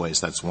substantial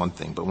ways, that's one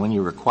thing. But when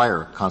you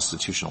require a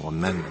constitutional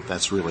amendment,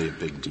 that's really a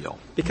big deal.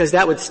 Because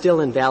that would still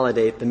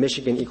invalidate the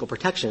Michigan Equal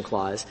Protection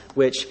Clause,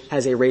 which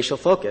has a racial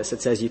focus.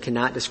 It says you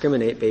cannot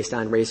discriminate based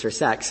on race or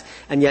sex.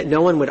 And yet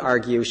no one would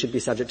argue should be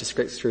subject to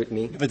strict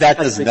scrutiny. But that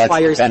doesn't, that's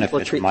the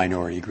benefit of the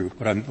minority group.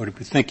 What I'm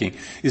thinking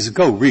is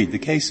go read the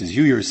cases.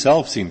 You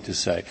yourself seem to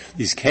say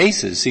these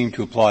cases seem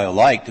to apply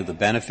alike to the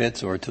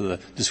benefits or to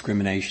the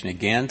discrimination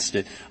against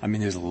it. I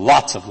mean, there's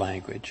lots of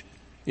language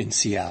in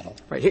Seattle.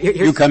 Right.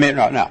 You come in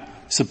now.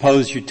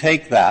 Suppose you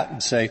take that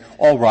and say,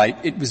 all right,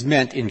 it was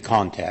meant in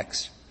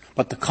context,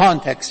 but the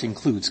context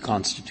includes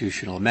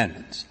constitutional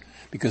amendments.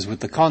 Because with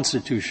the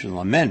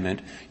constitutional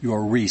amendment, you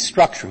are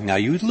restructuring. Now,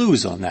 you'd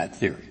lose on that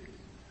theory.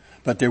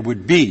 But there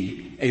would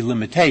be a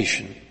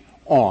limitation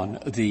on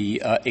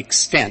the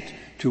extent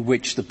to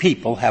which the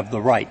people have the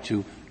right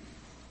to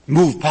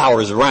move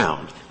powers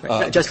around.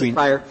 Justice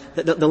Breyer,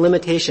 the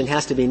limitation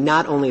has to be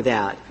not only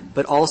that,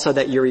 but also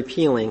that you're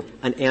repealing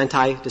an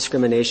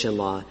anti-discrimination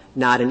law,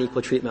 not an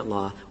equal treatment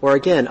law. Or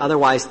again,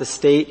 otherwise the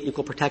state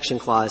equal protection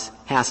clause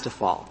has to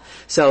fall.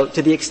 So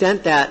to the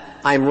extent that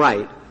I'm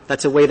right,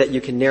 that's a way that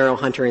you can narrow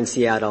Hunter and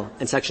Seattle,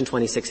 and Section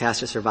 26 has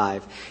to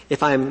survive.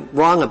 If I'm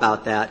wrong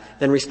about that,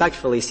 then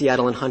respectfully,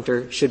 Seattle and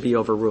Hunter should be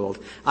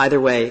overruled.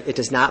 Either way, it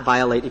does not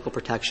violate equal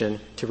protection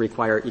to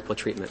require equal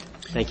treatment.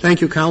 Thank you.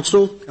 Thank you,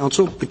 counsel.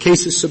 Counsel, the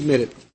case is submitted.